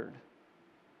cluttered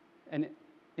and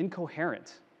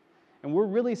incoherent. And we're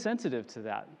really sensitive to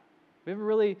that. We have a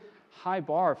really high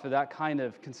bar for that kind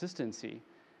of consistency.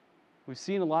 We've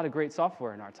seen a lot of great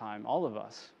software in our time, all of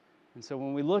us. And so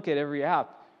when we look at every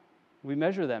app, we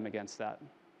measure them against that.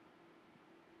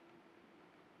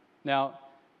 Now,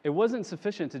 it wasn't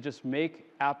sufficient to just make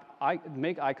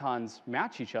icons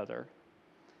match each other.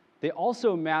 They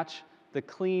also match the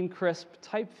clean, crisp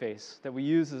typeface that we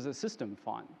use as a system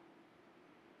font.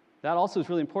 That also is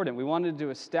really important. We wanted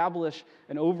to establish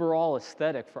an overall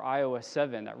aesthetic for iOS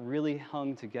 7 that really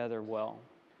hung together well.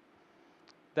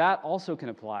 That also can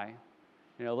apply.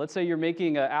 You know, let's say you're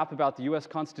making an app about the US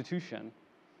Constitution.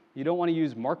 You don't want to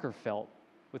use marker felt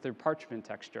with their parchment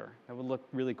texture. That would look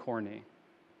really corny.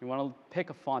 You want to pick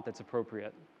a font that's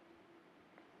appropriate.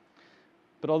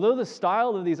 But although the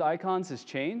style of these icons has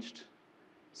changed,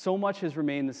 so much has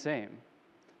remained the same.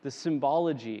 The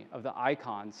symbology of the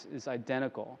icons is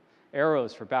identical.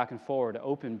 Arrows for back and forward,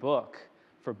 open book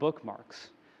for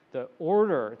bookmarks. The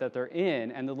order that they're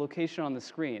in and the location on the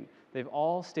screen, they've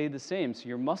all stayed the same, so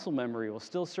your muscle memory will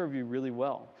still serve you really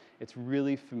well. It's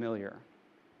really familiar.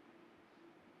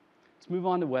 Let's move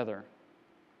on to weather.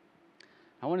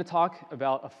 I want to talk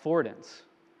about affordance.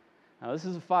 Now, this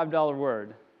is a $5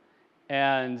 word,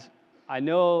 and I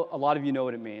know a lot of you know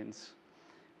what it means.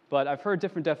 but I've heard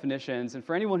different definitions, and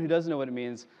for anyone who doesn't know what it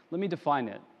means, let me define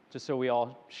it, just so we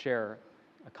all share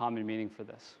a common meaning for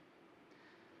this.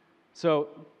 So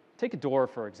take a door,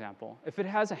 for example. If it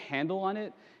has a handle on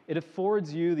it, it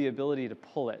affords you the ability to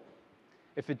pull it.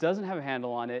 If it doesn't have a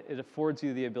handle on it, it affords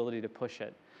you the ability to push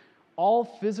it. All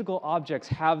physical objects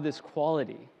have this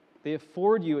quality. They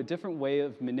afford you a different way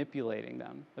of manipulating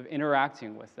them, of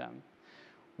interacting with them.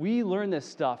 We learn this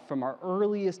stuff from our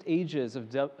earliest ages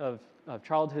of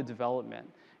childhood development.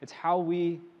 It's how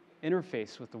we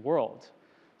interface with the world.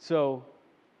 So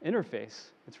interface,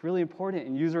 it's really important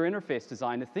in user interface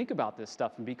design to think about this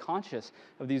stuff and be conscious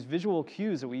of these visual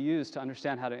cues that we use to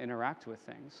understand how to interact with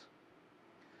things.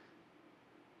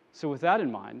 So with that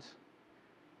in mind,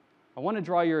 I want to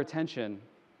draw your attention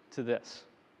to this.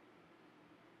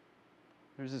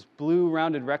 There's this blue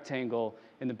rounded rectangle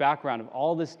in the background of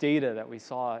all this data that we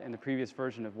saw in the previous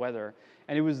version of weather,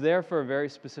 and it was there for a very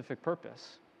specific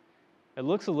purpose. It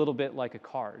looks a little bit like a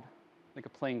card, like a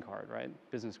playing card, right?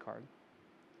 Business card.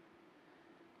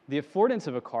 The affordance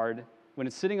of a card, when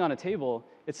it's sitting on a table,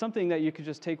 it's something that you could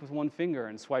just take with one finger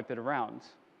and swipe it around.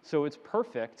 So it's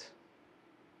perfect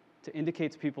to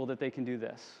indicate to people that they can do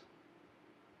this.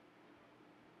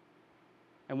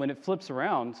 And when it flips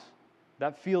around,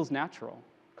 that feels natural.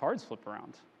 Cards flip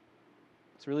around.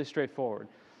 It's really straightforward.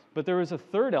 But there was a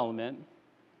third element,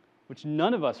 which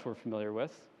none of us were familiar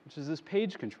with, which is this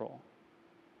page control.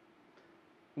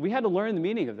 We had to learn the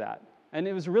meaning of that. And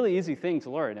it was a really easy thing to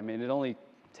learn. I mean, it only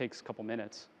takes a couple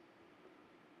minutes.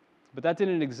 But that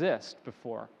didn't exist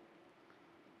before.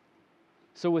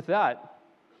 So with that,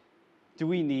 do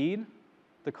we need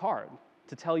the card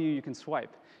to tell you you can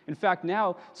swipe? In fact,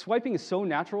 now, swiping is so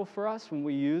natural for us when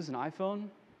we use an iPhone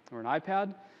or an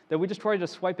iPad that we just try to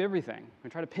swipe everything. We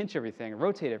try to pinch everything,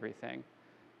 rotate everything.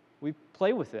 We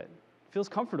play with it. It feels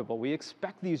comfortable. We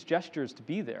expect these gestures to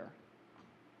be there.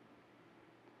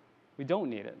 We don't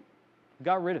need it. We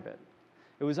got rid of it.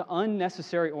 It was an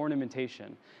unnecessary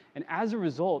ornamentation. And as a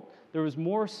result, there was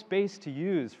more space to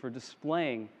use for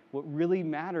displaying what really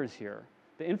matters here,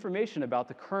 the information about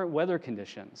the current weather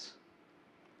conditions.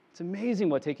 It's amazing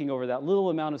what taking over that little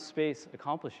amount of space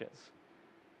accomplishes.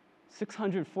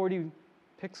 640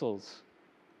 pixels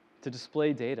to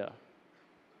display data.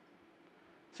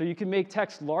 So you can make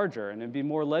text larger and it'd be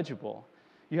more legible.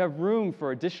 You have room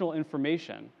for additional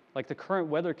information, like the current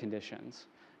weather conditions.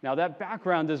 Now that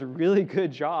background does a really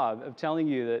good job of telling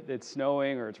you that it's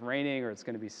snowing or it's raining or it's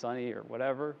going to be sunny or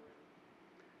whatever.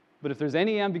 But if there's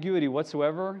any ambiguity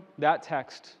whatsoever, that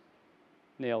text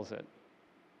nails it.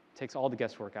 Takes all the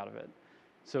guesswork out of it.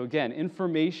 So again,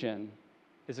 information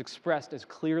is expressed as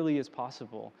clearly as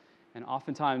possible, and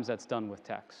oftentimes that's done with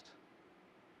text.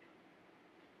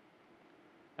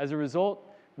 As a result,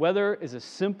 weather is a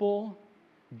simple,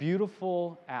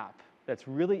 beautiful app that's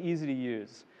really easy to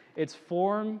use. Its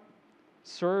form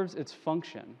serves its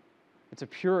function. It's a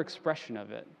pure expression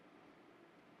of it.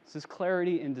 This is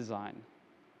clarity in design.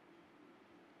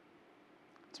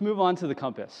 Let's move on to the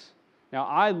compass. Now,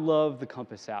 I love the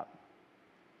Compass app,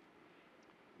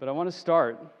 but I want to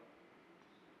start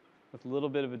with a little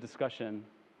bit of a discussion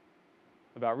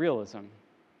about realism.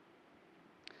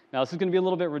 Now, this is going to be a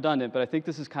little bit redundant, but I think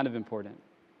this is kind of important.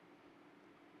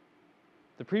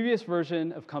 The previous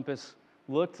version of Compass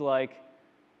looked like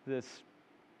this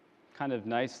kind of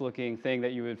nice-looking thing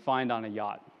that you would find on a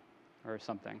yacht or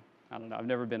something. I don't know, I've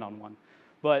never been on one.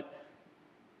 But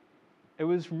it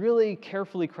was really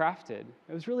carefully crafted.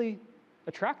 It was really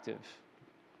attractive,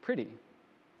 pretty.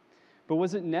 But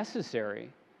was it necessary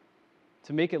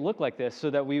to make it look like this so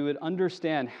that we would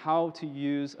understand how to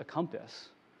use a compass?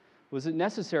 Was it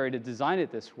necessary to design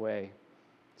it this way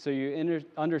so you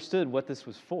understood what this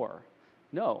was for?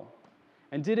 No.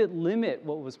 And did it limit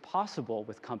what was possible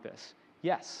with compass?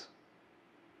 Yes.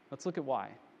 Let's look at why.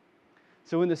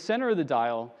 So in the center of the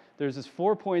dial, there's this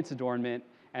 4 points adornment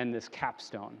and this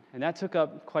capstone, and that took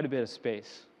up quite a bit of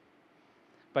space.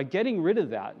 By getting rid of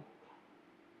that,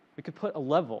 we could put a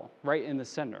level right in the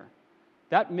center.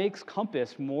 That makes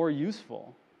compass more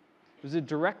useful. There's a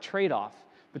direct trade-off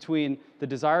between the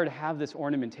desire to have this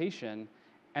ornamentation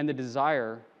and the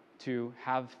desire to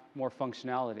have more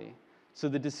functionality. So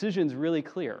the decision's really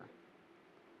clear.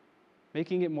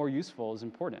 Making it more useful is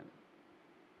important.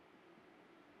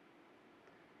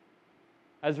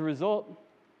 As a result,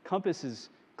 compass is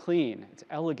clean, it's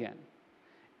elegant.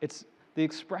 It's the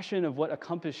expression of what a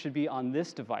compass should be on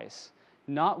this device,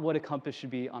 not what a compass should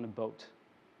be on a boat.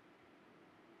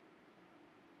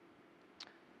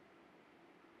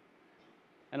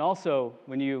 And also,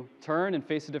 when you turn and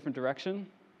face a different direction,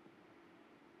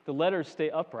 the letters stay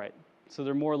upright, so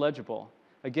they're more legible.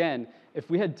 Again, if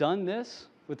we had done this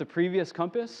with the previous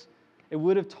compass, it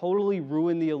would have totally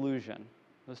ruined the illusion.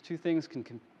 Those two things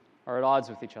are at odds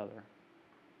with each other.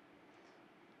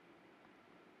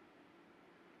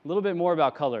 A little bit more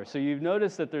about color. So you've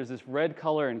noticed that there's this red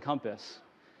color in compass.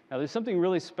 Now there's something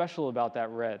really special about that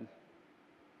red.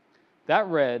 That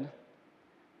red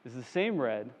is the same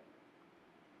red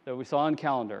that we saw in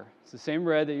calendar. It's the same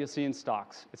red that you'll see in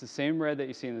stocks. It's the same red that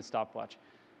you see in the stopwatch.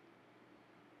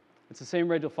 It's the same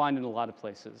red you'll find in a lot of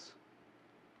places.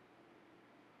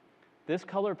 This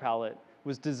color palette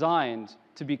was designed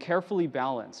to be carefully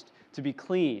balanced, to be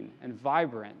clean and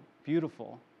vibrant,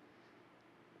 beautiful.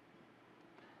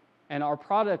 And our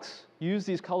products use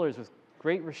these colors with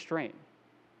great restraint.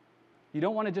 You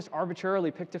don't want to just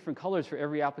arbitrarily pick different colors for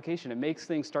every application. It makes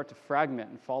things start to fragment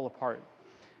and fall apart.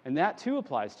 And that too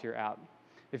applies to your app.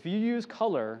 If you use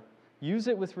color, use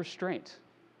it with restraint.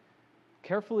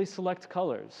 Carefully select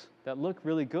colors that look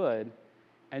really good,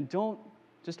 and don't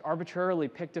just arbitrarily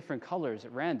pick different colors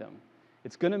at random.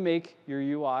 It's going to make your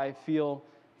UI feel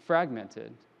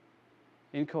fragmented,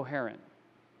 incoherent.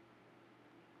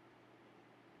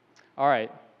 All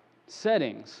right,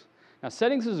 settings. Now,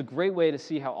 settings is a great way to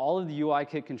see how all of the UI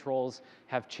kit controls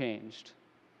have changed.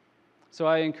 So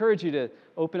I encourage you to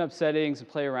open up settings and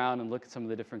play around and look at some of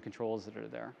the different controls that are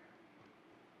there.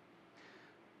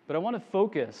 But I want to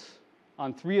focus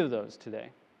on 3 of those today.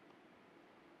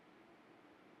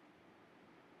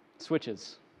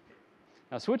 Switches.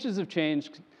 Now, switches have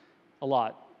changed a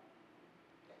lot.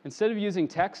 Instead of using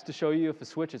text to show you if a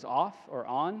switch is off or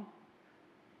on,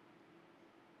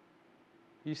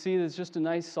 you see there's just a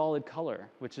nice solid color,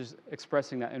 which is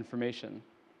expressing that information.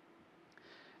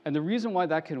 And the reason why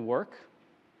that can work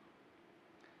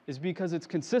is because it's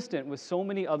consistent with so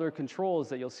many other controls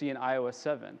that you'll see in iOS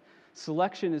 7.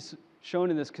 Selection is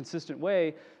shown in this consistent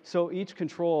way, so each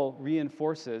control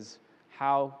reinforces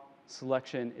how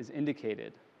selection is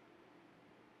indicated.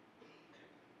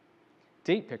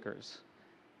 Date pickers.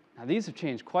 Now, these have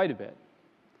changed quite a bit.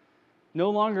 No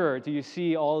longer do you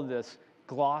see all of this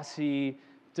glossy,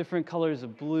 different colors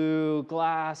of blue,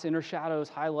 glass, inner shadows,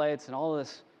 highlights, and all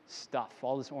this stuff,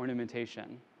 all this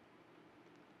ornamentation.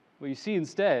 What you see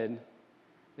instead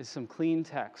is some clean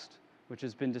text, which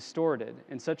has been distorted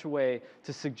in such a way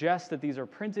to suggest that these are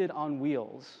printed on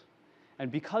wheels.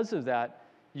 And because of that,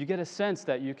 you get a sense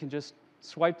that you can just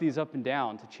swipe these up and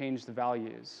down to change the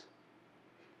values.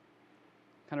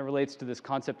 Kind of relates to this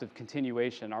concept of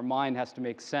continuation. Our mind has to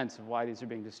make sense of why these are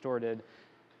being distorted,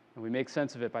 and we make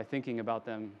sense of it by thinking about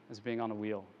them as being on a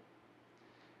wheel.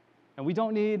 And we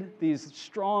don't need these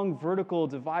strong vertical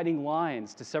dividing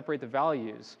lines to separate the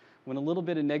values, when a little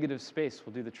bit of negative space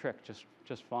will do the trick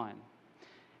just fine.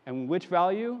 And which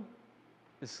value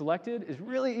is selected is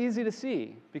really easy to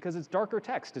see, because it's darker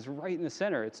text is right in the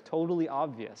center. It's totally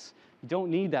obvious. You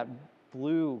don't need that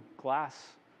blue glass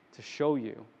to show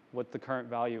you what the current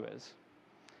value is.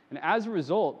 And as a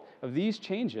result of these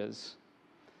changes,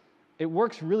 it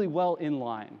works really well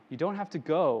inline. You don't have to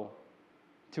go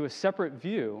to a separate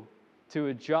view to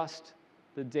adjust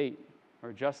the date or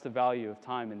adjust the value of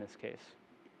time in this case.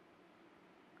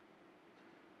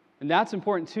 And that's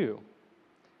important too.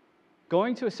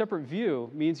 Going to a separate view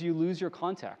means you lose your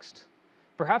context.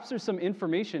 Perhaps there's some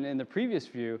information in the previous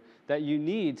view that you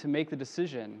need to make the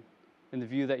decision in the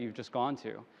view that you've just gone to.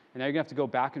 And now you're going to have to go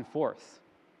back and forth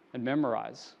and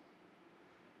memorize.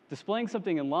 Displaying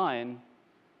something in line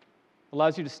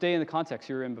allows you to stay in the context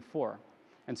you were in before.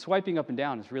 And swiping up and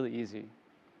down is really easy.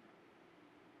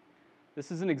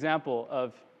 This is an example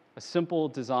of a simple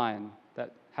design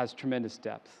that has tremendous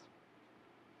depth.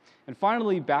 And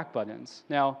finally, back buttons.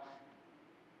 Now,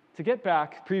 to get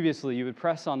back, previously, you would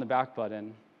press on the back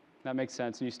button. That makes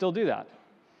sense, and you still do that.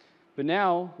 But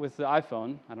now, with the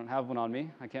iPhone, I don't have one on me,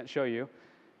 I can't show you,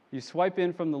 you swipe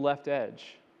in from the left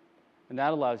edge, and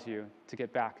that allows you to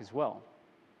get back as well.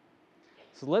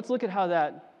 So let's look at how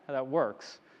that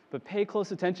works, but pay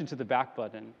close attention to the back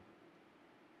button.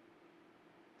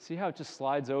 See how it just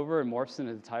slides over and morphs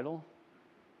into the title?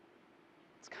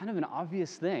 It's kind of an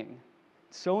obvious thing.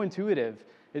 It's so intuitive.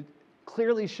 It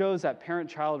clearly shows that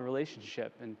parent-child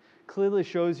relationship and clearly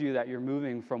shows you that you're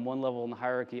moving from one level in the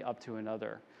hierarchy up to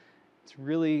another. It's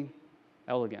really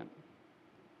elegant.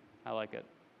 I like it.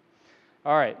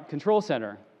 All right, Control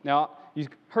Center. Now, you've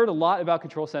heard a lot about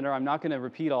Control Center. I'm not going to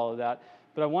repeat all of that,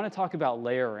 but I want to talk about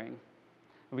layering.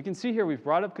 And we can see here we've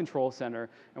brought up Control Center,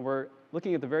 and we're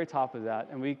looking at the very top of that,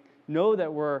 and we know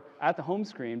that we're at the home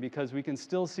screen because we can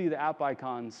still see the app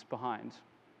icons behind.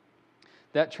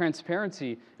 That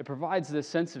transparency, it provides this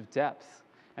sense of depth,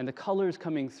 and the colors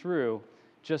coming through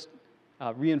just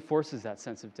reinforces that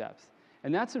sense of depth.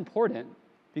 And that's important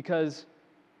because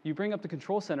you bring up the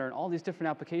control center in all these different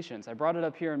applications. I brought it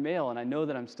up here in Mail, and I know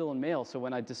that I'm still in Mail, so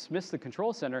when I dismiss the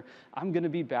control center, I'm going to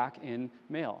be back in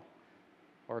Mail,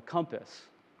 or Compass,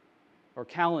 or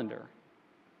Calendar.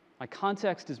 My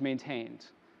context is maintained.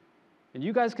 And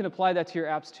you guys can apply that to your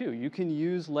apps too. You can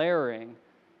use layering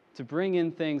to bring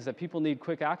in things that people need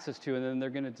quick access to, and then they're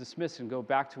going to dismiss and go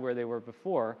back to where they were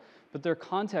before, but their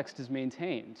context is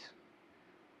maintained.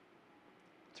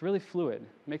 It's really fluid,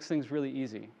 makes things really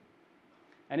easy.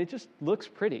 And it just looks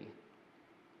pretty.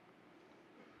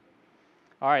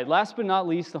 All right, last but not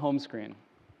least, the home screen.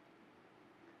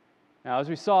 Now, as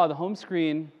we saw, the home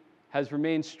screen has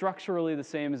remained structurally the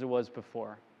same as it was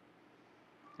before.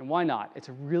 And why not? It's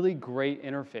a really great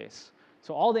interface.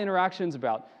 So all the interactions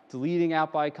about deleting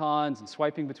app icons and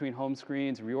swiping between home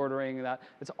screens, reordering that,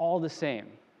 it's all the same.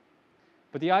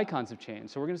 But the icons have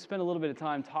changed, so we're going to spend a little bit of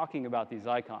time talking about these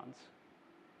icons.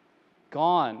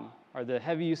 Gone are the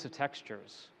heavy use of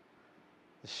textures,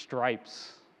 the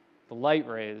stripes, the light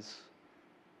rays,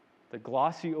 the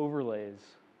glossy overlays,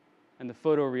 and the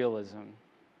photorealism.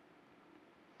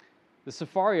 The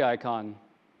Safari icon,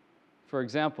 for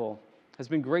example, has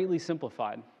been greatly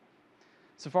simplified.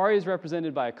 Safari is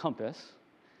represented by a compass,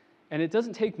 and it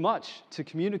doesn't take much to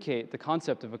communicate the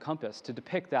concept of a compass, to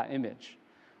depict that image.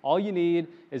 All you need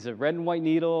is a red and white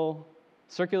needle,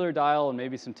 circular dial, and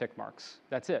maybe some tick marks.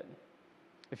 That's it.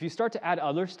 If you start to add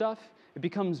other stuff, it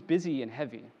becomes busy and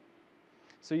heavy.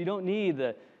 So you don't need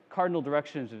the cardinal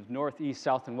directions of north, east,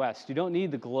 south, and west. You don't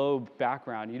need the globe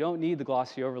background. You don't need the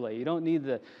glossy overlay. You don't need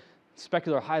the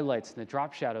specular highlights and the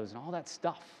drop shadows and all that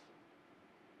stuff.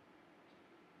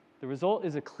 The result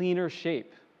is a cleaner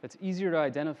shape that's easier to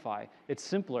identify. It's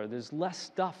simpler. There's less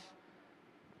stuff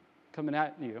coming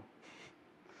at you.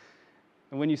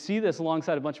 And when you see this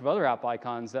alongside a bunch of other app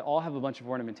icons that all have a bunch of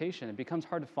ornamentation, it becomes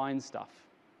hard to find stuff.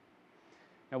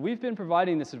 Now, we've been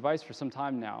providing this advice for some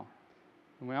time now,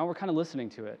 and now we're kind of listening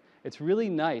to it. It's really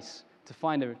nice to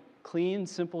find a clean,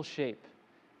 simple shape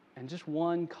and just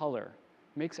one color.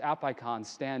 It makes app icons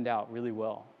stand out really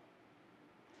well.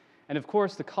 And of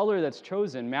course, the color that's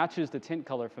chosen matches the tint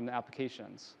color from the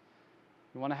applications.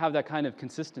 You want to have that kind of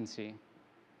consistency.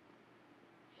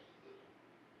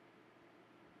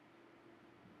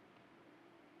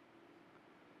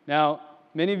 Now,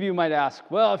 many of you might ask,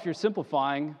 well, if you're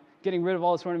simplifying, getting rid of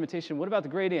all this ornamentation, what about the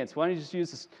gradients? Why don't you just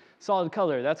use this solid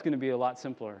color? That's going to be a lot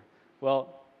simpler.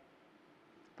 Well,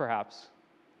 perhaps.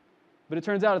 But it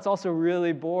turns out it's also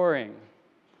really boring.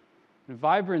 And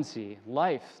vibrancy,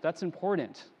 life, that's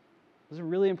important. Those are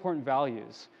really important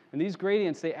values. And these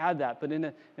gradients, they add that, but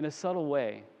in a subtle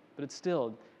way. But it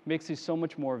still makes these so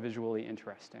much more visually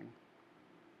interesting.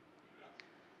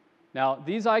 Now,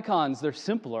 these icons, they're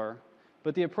simpler,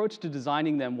 but the approach to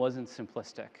designing them wasn't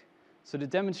simplistic. So to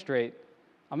demonstrate,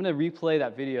 I'm going to replay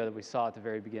that video that we saw at the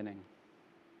very beginning.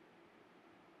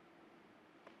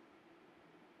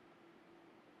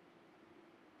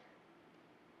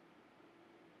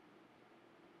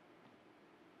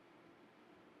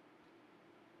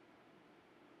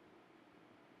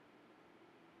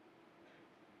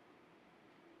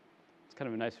 It's kind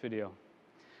of a nice video.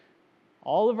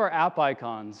 All of our app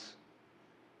icons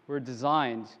were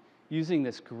designed using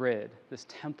this grid, this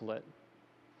template,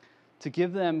 to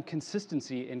give them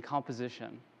consistency in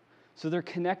composition. So they're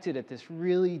connected at this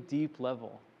really deep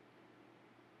level.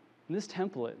 And this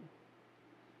template,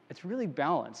 it's really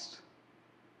balanced.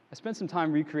 I spent some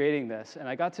time recreating this, and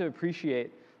I got to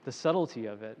appreciate the subtlety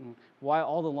of it and why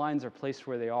all the lines are placed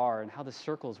where they are and how the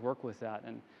circles work with that.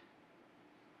 And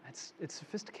it's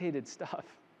sophisticated stuff.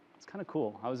 It's kind of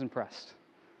cool. I was impressed.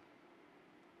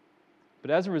 But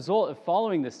as a result of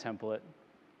following this template,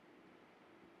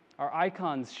 our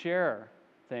icons share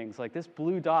things like this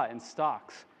blue dot in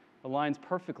stocks aligns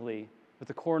perfectly with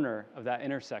the corner of that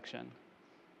intersection.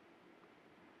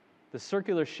 The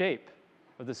circular shape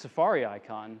of the Safari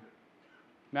icon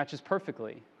matches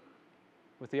perfectly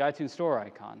with the iTunes Store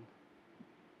icon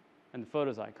and the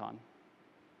Photos icon.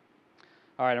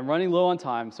 All right, I'm running low on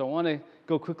time, so I want to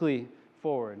go quickly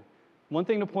forward. One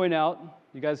thing to point out,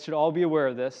 you guys should all be aware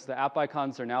of this, the app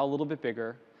icons are now a little bit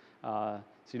bigger. So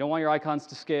you don't want your icons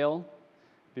to scale.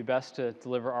 It'd be best to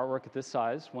deliver artwork at this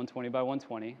size, 120 by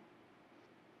 120.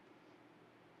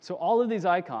 So all of these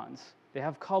icons, they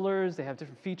have colors, they have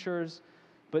different features,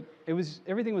 but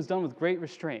everything was done with great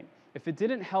restraint. If it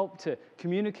didn't help to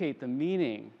communicate the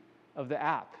meaning of the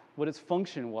app, what its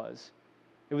function was,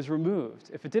 it was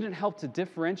removed. If it didn't help to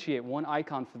differentiate one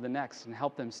icon from the next and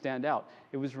help them stand out,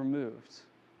 it was removed.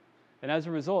 And as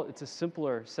a result, it's a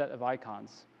simpler set of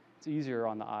icons. It's easier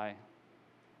on the eye.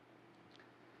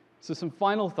 So some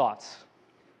final thoughts.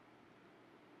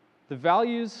 The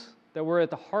values that were at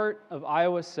the heart of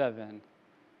iOS 7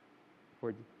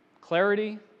 were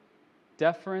clarity,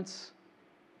 deference,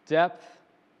 depth,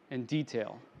 and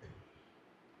detail.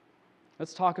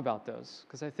 Let's talk about those,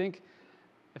 because I think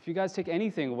if you guys take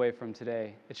anything away from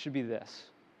today, it should be this.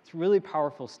 It's really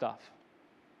powerful stuff.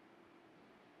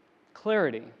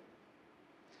 Clarity.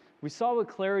 We saw what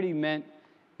clarity meant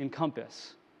in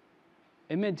Compass.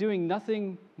 It meant doing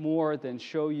nothing more than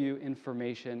show you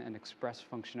information and express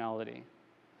functionality.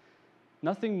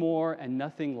 Nothing more and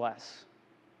nothing less.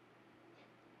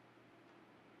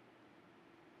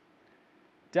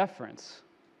 Deference.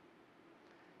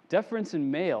 Deference in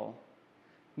Mail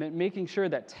meant making sure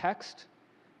that text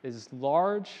is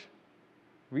large,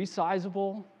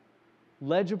 resizable,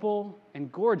 legible, and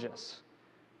gorgeous.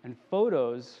 And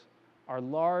photos are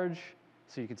large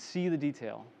so you can see the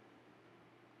detail.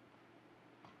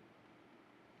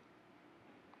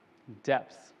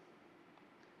 Depth.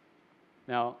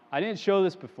 Now, I didn't show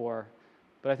this before,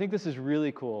 but I think this is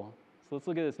really cool. So let's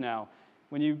look at this now.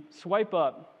 When you swipe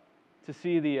up to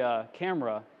see the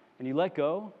camera and you let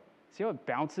go, see how it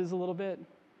bounces a little bit?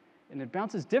 And it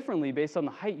bounces differently based on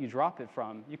the height you drop it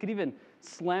from. You could even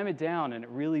slam it down and it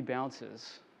really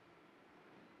bounces.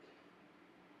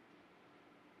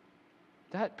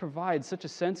 That provides such a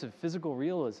sense of physical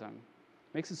realism.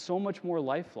 Makes it so much more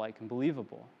lifelike and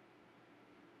believable.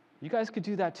 You guys could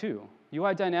do that too.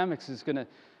 UI Dynamics is going to,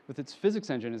 with its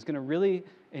physics engine, is going to really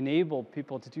enable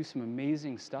people to do some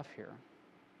amazing stuff here.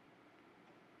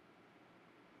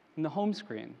 In the home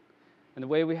screen, and the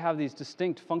way we have these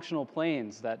distinct functional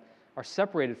planes that are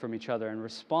separated from each other and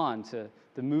respond to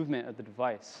the movement of the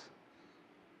device.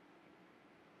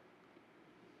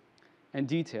 And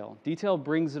detail. Detail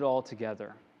brings it all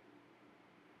together.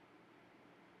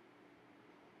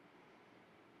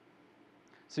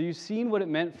 So you've seen what it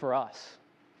meant for us.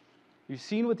 You've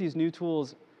seen what these new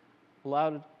tools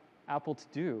allowed Apple to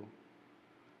do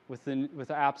with the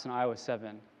apps in iOS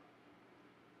 7.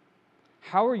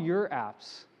 How are your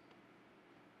apps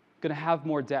going to have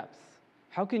more depth?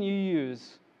 How can you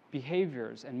use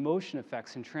behaviors and motion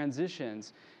effects and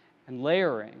transitions and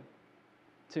layering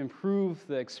to improve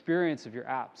the experience of your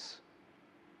apps?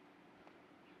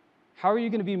 How are you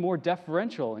going to be more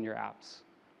deferential in your apps?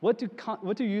 What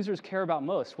do users care about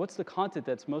most? What's the content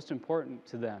that's most important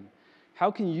to them?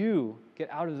 How can you get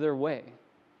out of their way?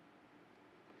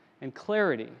 And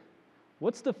clarity.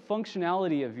 What's the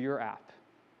functionality of your app?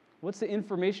 What's the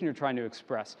information you're trying to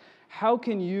express? How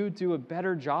can you do a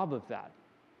better job of that?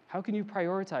 How can you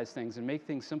prioritize things and make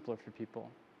things simpler for people?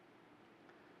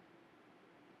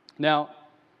 Now,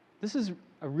 this is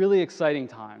a really exciting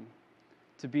time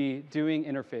to be doing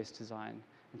interface design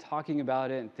and talking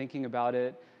about it and thinking about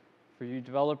it for you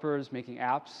developers making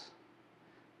apps.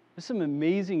 There's some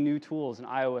amazing new tools in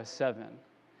iOS 7,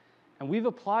 and we've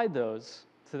applied those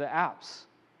to the apps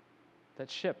that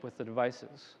ship with the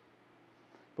devices.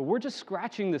 But we're just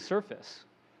scratching the surface.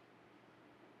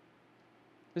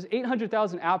 There's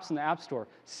 800,000 apps in the App Store,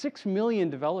 6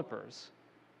 million developers.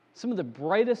 Some of the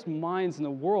brightest minds in the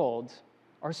world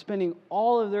are spending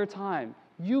all of their time.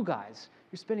 You guys,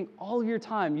 you're spending all of your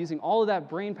time using all of that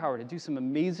brain power to do some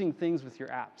amazing things with your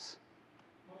apps.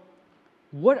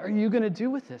 What are you going to do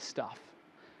with this stuff?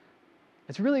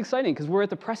 It's really exciting because we're at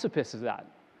the precipice of that.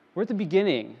 We're at the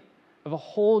beginning of a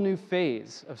whole new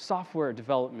phase of software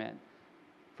development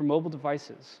for mobile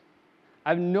devices. I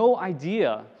have no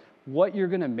idea what you're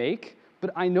going to make,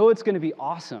 but I know it's going to be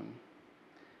awesome.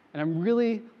 And I'm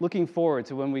really looking forward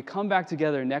to when we come back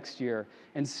together next year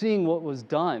and seeing what was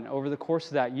done over the course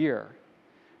of that year.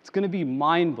 It's going to be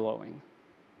mind-blowing.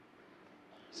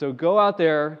 So go out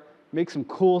there, make some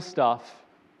cool stuff,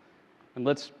 and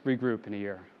let's regroup in a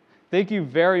year. Thank you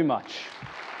very much.